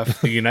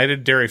UDF, the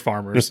United Dairy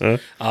Farmers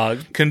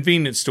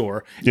convenience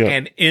store,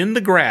 and in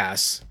the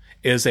grass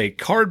is a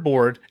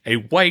cardboard, a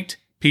white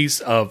piece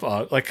of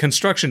like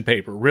construction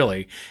paper,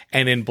 really,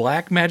 and in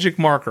black magic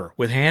marker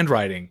with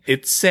handwriting,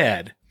 it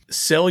said,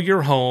 "Sell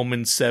your home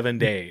in 7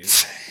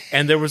 days."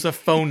 And there was a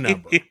phone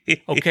number.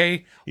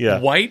 Okay? Yeah.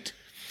 White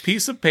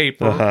piece of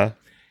paper,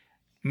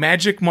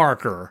 magic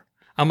marker.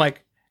 I'm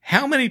like,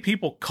 how many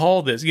people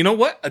call this? You know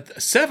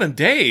what? 7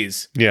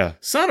 days? Yeah.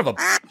 Son of a...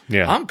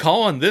 Yeah. I'm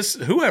calling this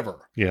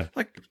whoever. Yeah.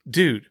 Like,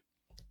 dude,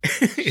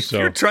 if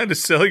you're trying to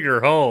sell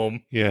your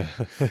home,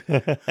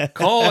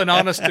 call an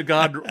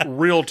honest-to-God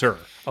realtor,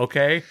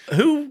 okay?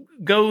 Who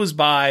goes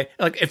by...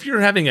 Like, if you're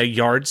having a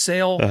yard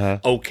sale,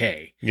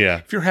 okay. Yeah.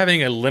 If you're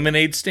having a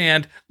lemonade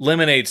stand.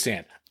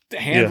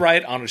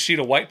 Handwrite on a sheet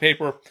of white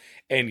paper,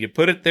 and you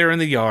put it there in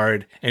the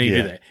yard, and you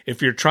do that. If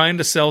you're trying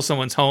to sell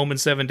someone's home in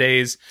 7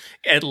 days,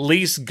 at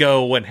least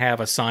go and have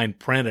a sign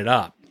printed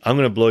up. I'm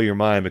going to blow your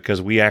mind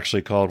because we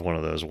actually called one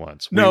of those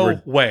once. No we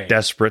were way.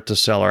 Desperate to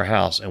sell our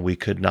house, and we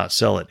could not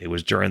sell it. It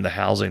was during the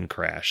housing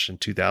crash in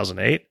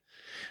 2008.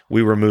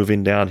 We were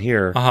moving down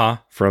here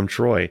from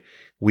Troy.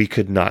 We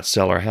could not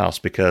sell our house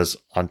because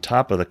on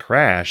top of the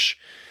crash,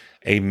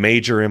 a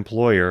major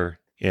employer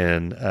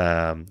in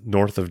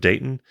north of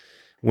Dayton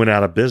went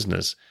out of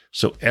business.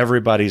 So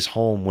everybody's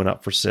home went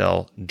up for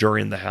sale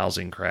during the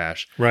housing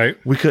crash. Right.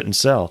 We couldn't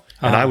sell.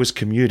 And I was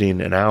commuting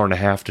an hour and a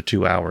half to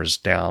 2 hours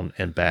down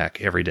and back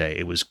every day.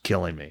 It was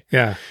killing me.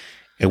 Yeah.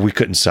 And we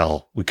couldn't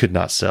sell. We could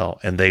not sell.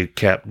 And they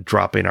kept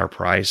dropping our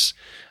price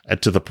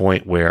to the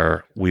point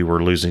where we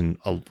were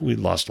we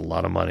lost a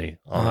lot of money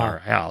on our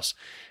house.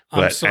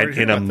 But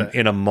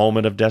in a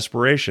moment of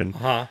desperation,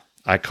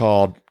 I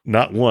called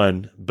not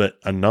one, but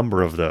a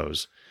number of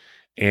those.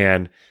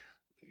 And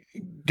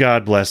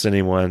God bless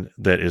anyone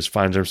that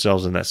finds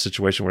themselves in that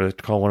situation where they have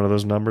to call one of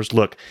those numbers.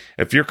 Look,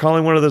 if you're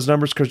calling one of those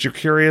numbers because you're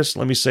curious,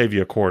 let me save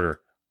you a quarter.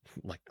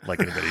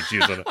 Like anybody's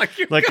using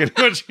it. like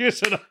anyone's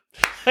using it.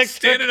 Like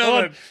standing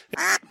on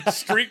a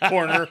street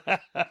corner.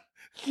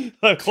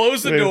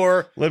 Close the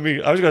door. I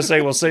was going to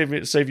say, well,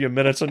 save you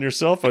minutes on your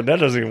cell phone. That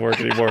doesn't even work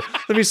anymore.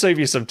 Let me save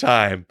you some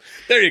time.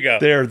 There you go.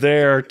 They're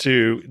there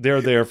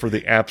for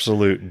the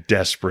absolute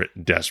desperate,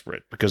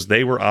 because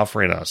they were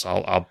offering us.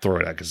 I'll throw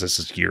it out because this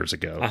is years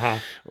ago.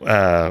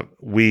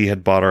 We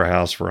had bought our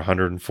house for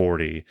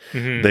 $140,000.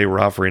 Mm-hmm. They were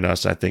offering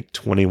us, I think,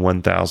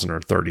 $21,000 or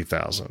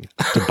 $30,000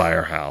 to buy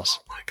our house.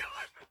 Oh my God.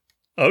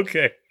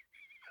 Okay.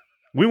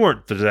 We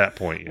weren't to that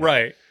point yet.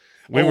 Right.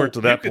 We weren't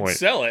to that you point. Could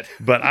sell it.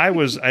 But I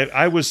was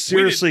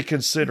seriously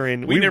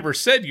considering. We never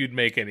said you'd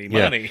make any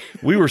money.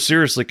 We were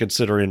seriously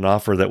considering an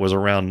offer that was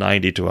around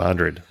 90 to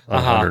 100,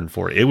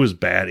 140. It was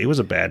bad. It was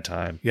a bad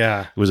time.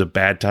 Yeah. It was a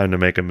bad time to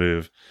make a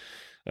move.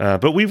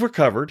 But we've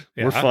recovered.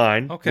 Yeah. We're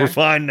fine. Okay. We're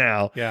fine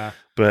now. Yeah.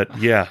 But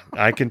yeah,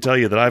 I can tell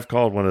you that I've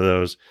called one of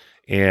those,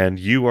 and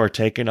you are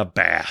taking a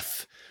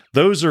bath.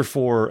 Those are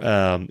for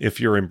if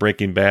you're in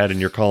Breaking Bad and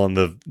you're calling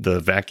the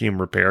vacuum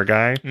repair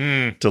guy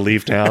to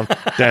leave town.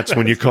 That's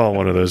when you call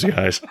one of those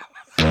guys.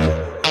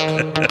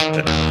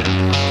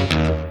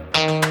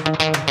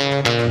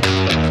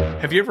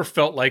 Have you ever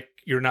felt like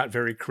you're not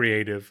very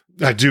creative?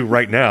 I do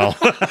right now.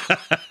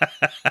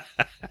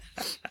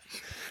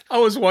 I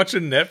was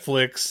watching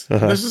Netflix.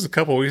 This is a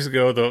couple of weeks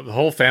ago. The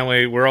whole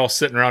family, we're all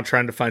sitting around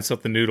trying to find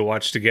something new to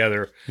watch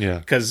together. Yeah.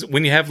 Because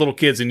when you have little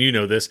kids, and you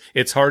know this,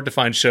 it's hard to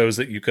find shows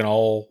that you can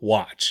all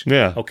watch.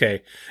 Yeah.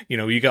 Okay.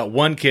 You got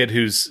one kid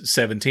who's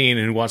 17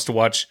 and who wants to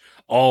watch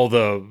all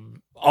the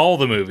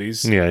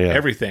movies. Yeah.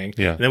 Everything.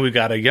 Yeah. And then we've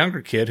got a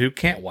younger kid who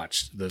can't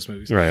watch those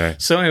movies.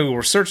 Right. So anyway,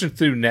 we're searching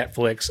through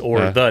Netflix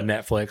or the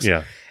Netflix.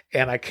 Yeah.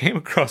 And I came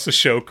across a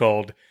show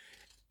called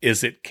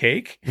Is It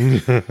Cake?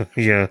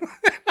 Yeah.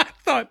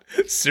 Thought,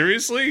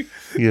 seriously?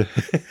 Yeah.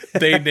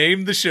 They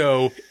named the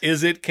show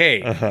Is It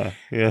Cake?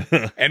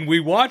 Yeah. And we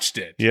watched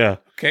it. Yeah.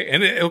 Okay.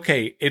 And it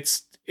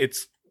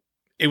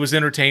was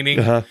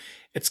entertaining.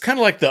 It's kind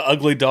of like the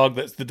ugly dog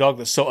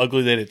that's so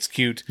ugly that it's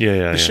cute.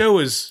 Yeah. The show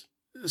is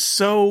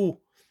so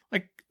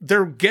like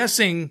they're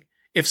guessing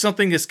if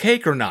something is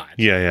cake or not.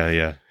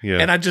 Yeah.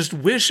 And I just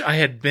wish I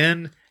had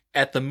been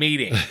at the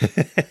meeting.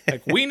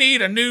 Like, we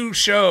need a new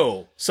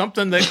show,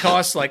 something that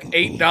costs like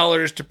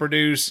 $8 to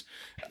produce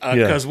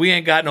because we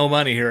ain't got no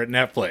money here at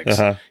Netflix,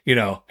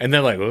 and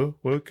they're like, well,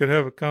 we could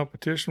have a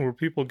competition where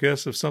people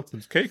guess if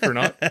something's cake or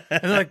not. And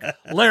they're like,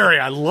 Larry,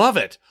 I love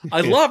it.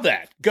 I love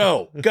that.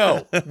 Go,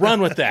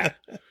 run with that.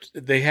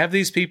 They have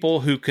these people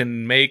who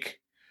can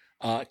make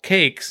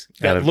cakes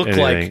that look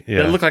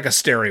like a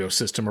stereo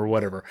system or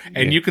whatever.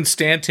 And you can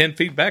stand 10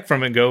 feet back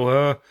from it and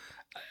go,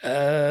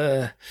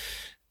 the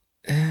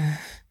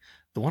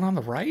one on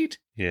the right?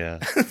 Yeah.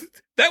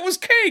 That was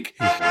cake.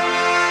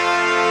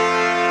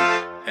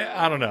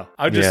 I don't know.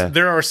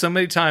 There are so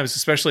many times,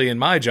 especially in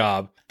my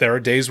job, there are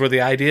days where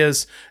the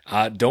ideas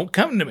don't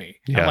come to me.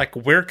 Yeah. I'm like,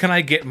 where can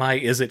I get my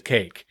Is It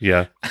Cake?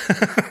 Yeah.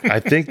 I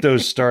think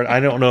those I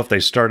don't know if they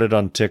started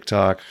on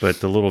TikTok,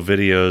 but the little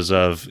videos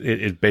of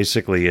it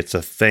basically, it's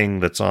a thing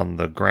that's on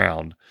the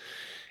ground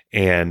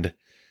and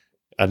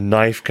a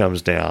knife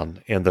comes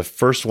down, and the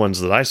first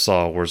ones that I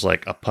saw was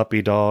like a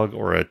puppy dog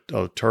or a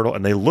turtle,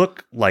 and they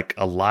look like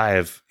a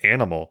live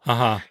animal.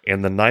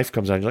 And the knife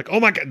comes down, you're like, oh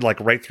my God, like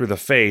right through the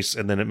face,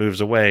 and then it moves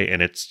away,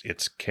 and it's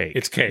cake.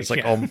 It's cake. It's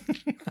like, I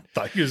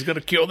thought he was going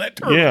to kill that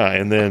turtle. Yeah,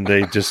 and then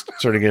they just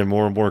started getting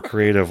more and more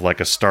creative.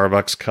 Like a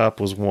Starbucks cup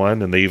was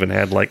one, and they even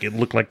had it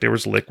looked like there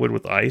was liquid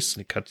with ice,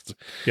 and he cuts.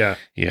 Yeah.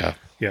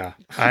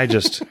 I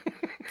just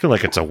feel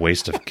like it's a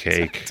waste of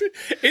cake.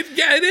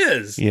 It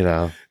is.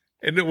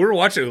 And we're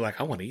watching, like,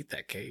 I want to eat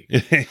that cake.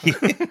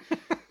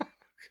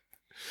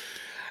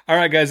 All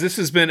right, guys, this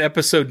has been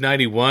episode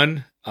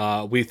 91.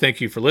 We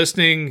thank you for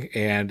listening,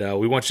 and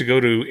we want you to go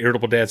to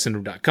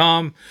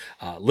irritabledadsyndrome.com,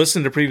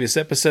 listen to previous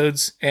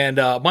episodes, and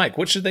Mike,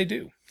 what should they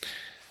do?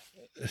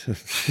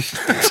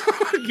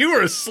 You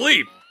were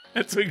asleep.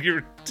 That's what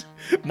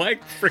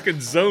Mike freaking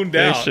zoned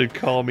out. They should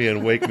call me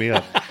and wake me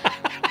up.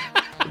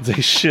 They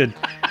should.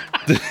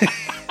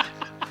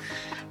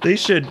 They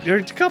should.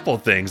 There's a couple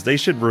of things. They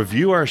should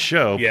review our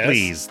show, Yes.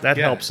 please. That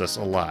Yeah. helps us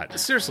a lot.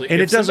 Seriously.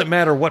 And if it doesn't somebody-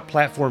 matter what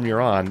platform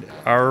you're on.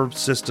 Our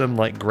system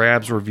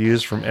grabs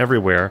reviews from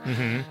everywhere.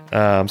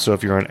 So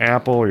if you're on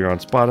Apple or you're on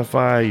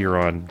Spotify, you're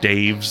on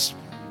Dave's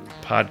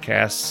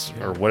podcasts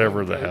or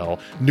whatever the hell,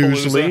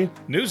 Newsly.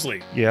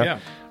 Newsly. Yeah.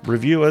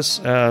 Review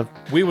us.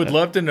 We would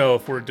love to know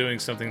if we're doing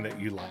something that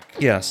you like.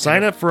 Yeah,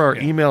 sign up for our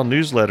email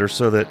newsletter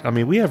so that,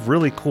 we have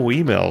really cool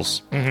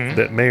emails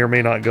that may or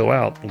may not go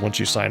out once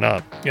you sign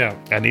up. Yeah.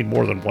 I need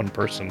more than one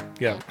person,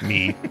 Yeah.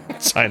 me,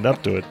 signed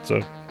up to it.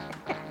 So,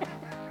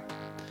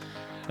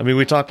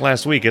 we talked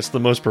last week. It's the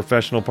most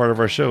professional part of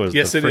our show is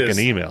Yes, the it freaking is.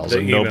 emails. The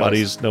And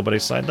emails.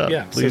 nobody's signed up.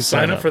 Yeah. Please so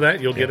sign up for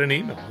that. You'll get an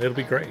email. It'll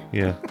be great.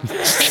 Yeah.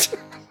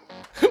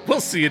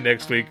 We'll see you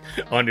next week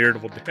on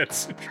Irritable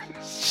Dads.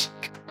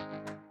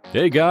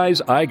 Hey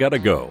guys, I gotta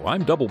go.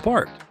 I'm double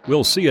parked.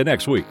 We'll see you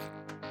next week.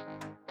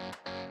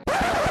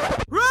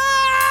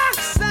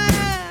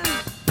 Roxanne,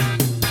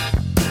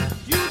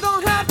 you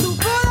don't have to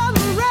put on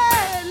the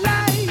red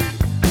light.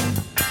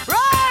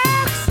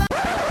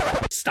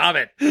 Roxanne. Stop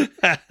it.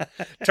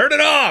 Turn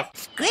it off.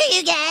 Screw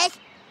you guys.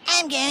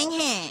 I'm going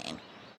home.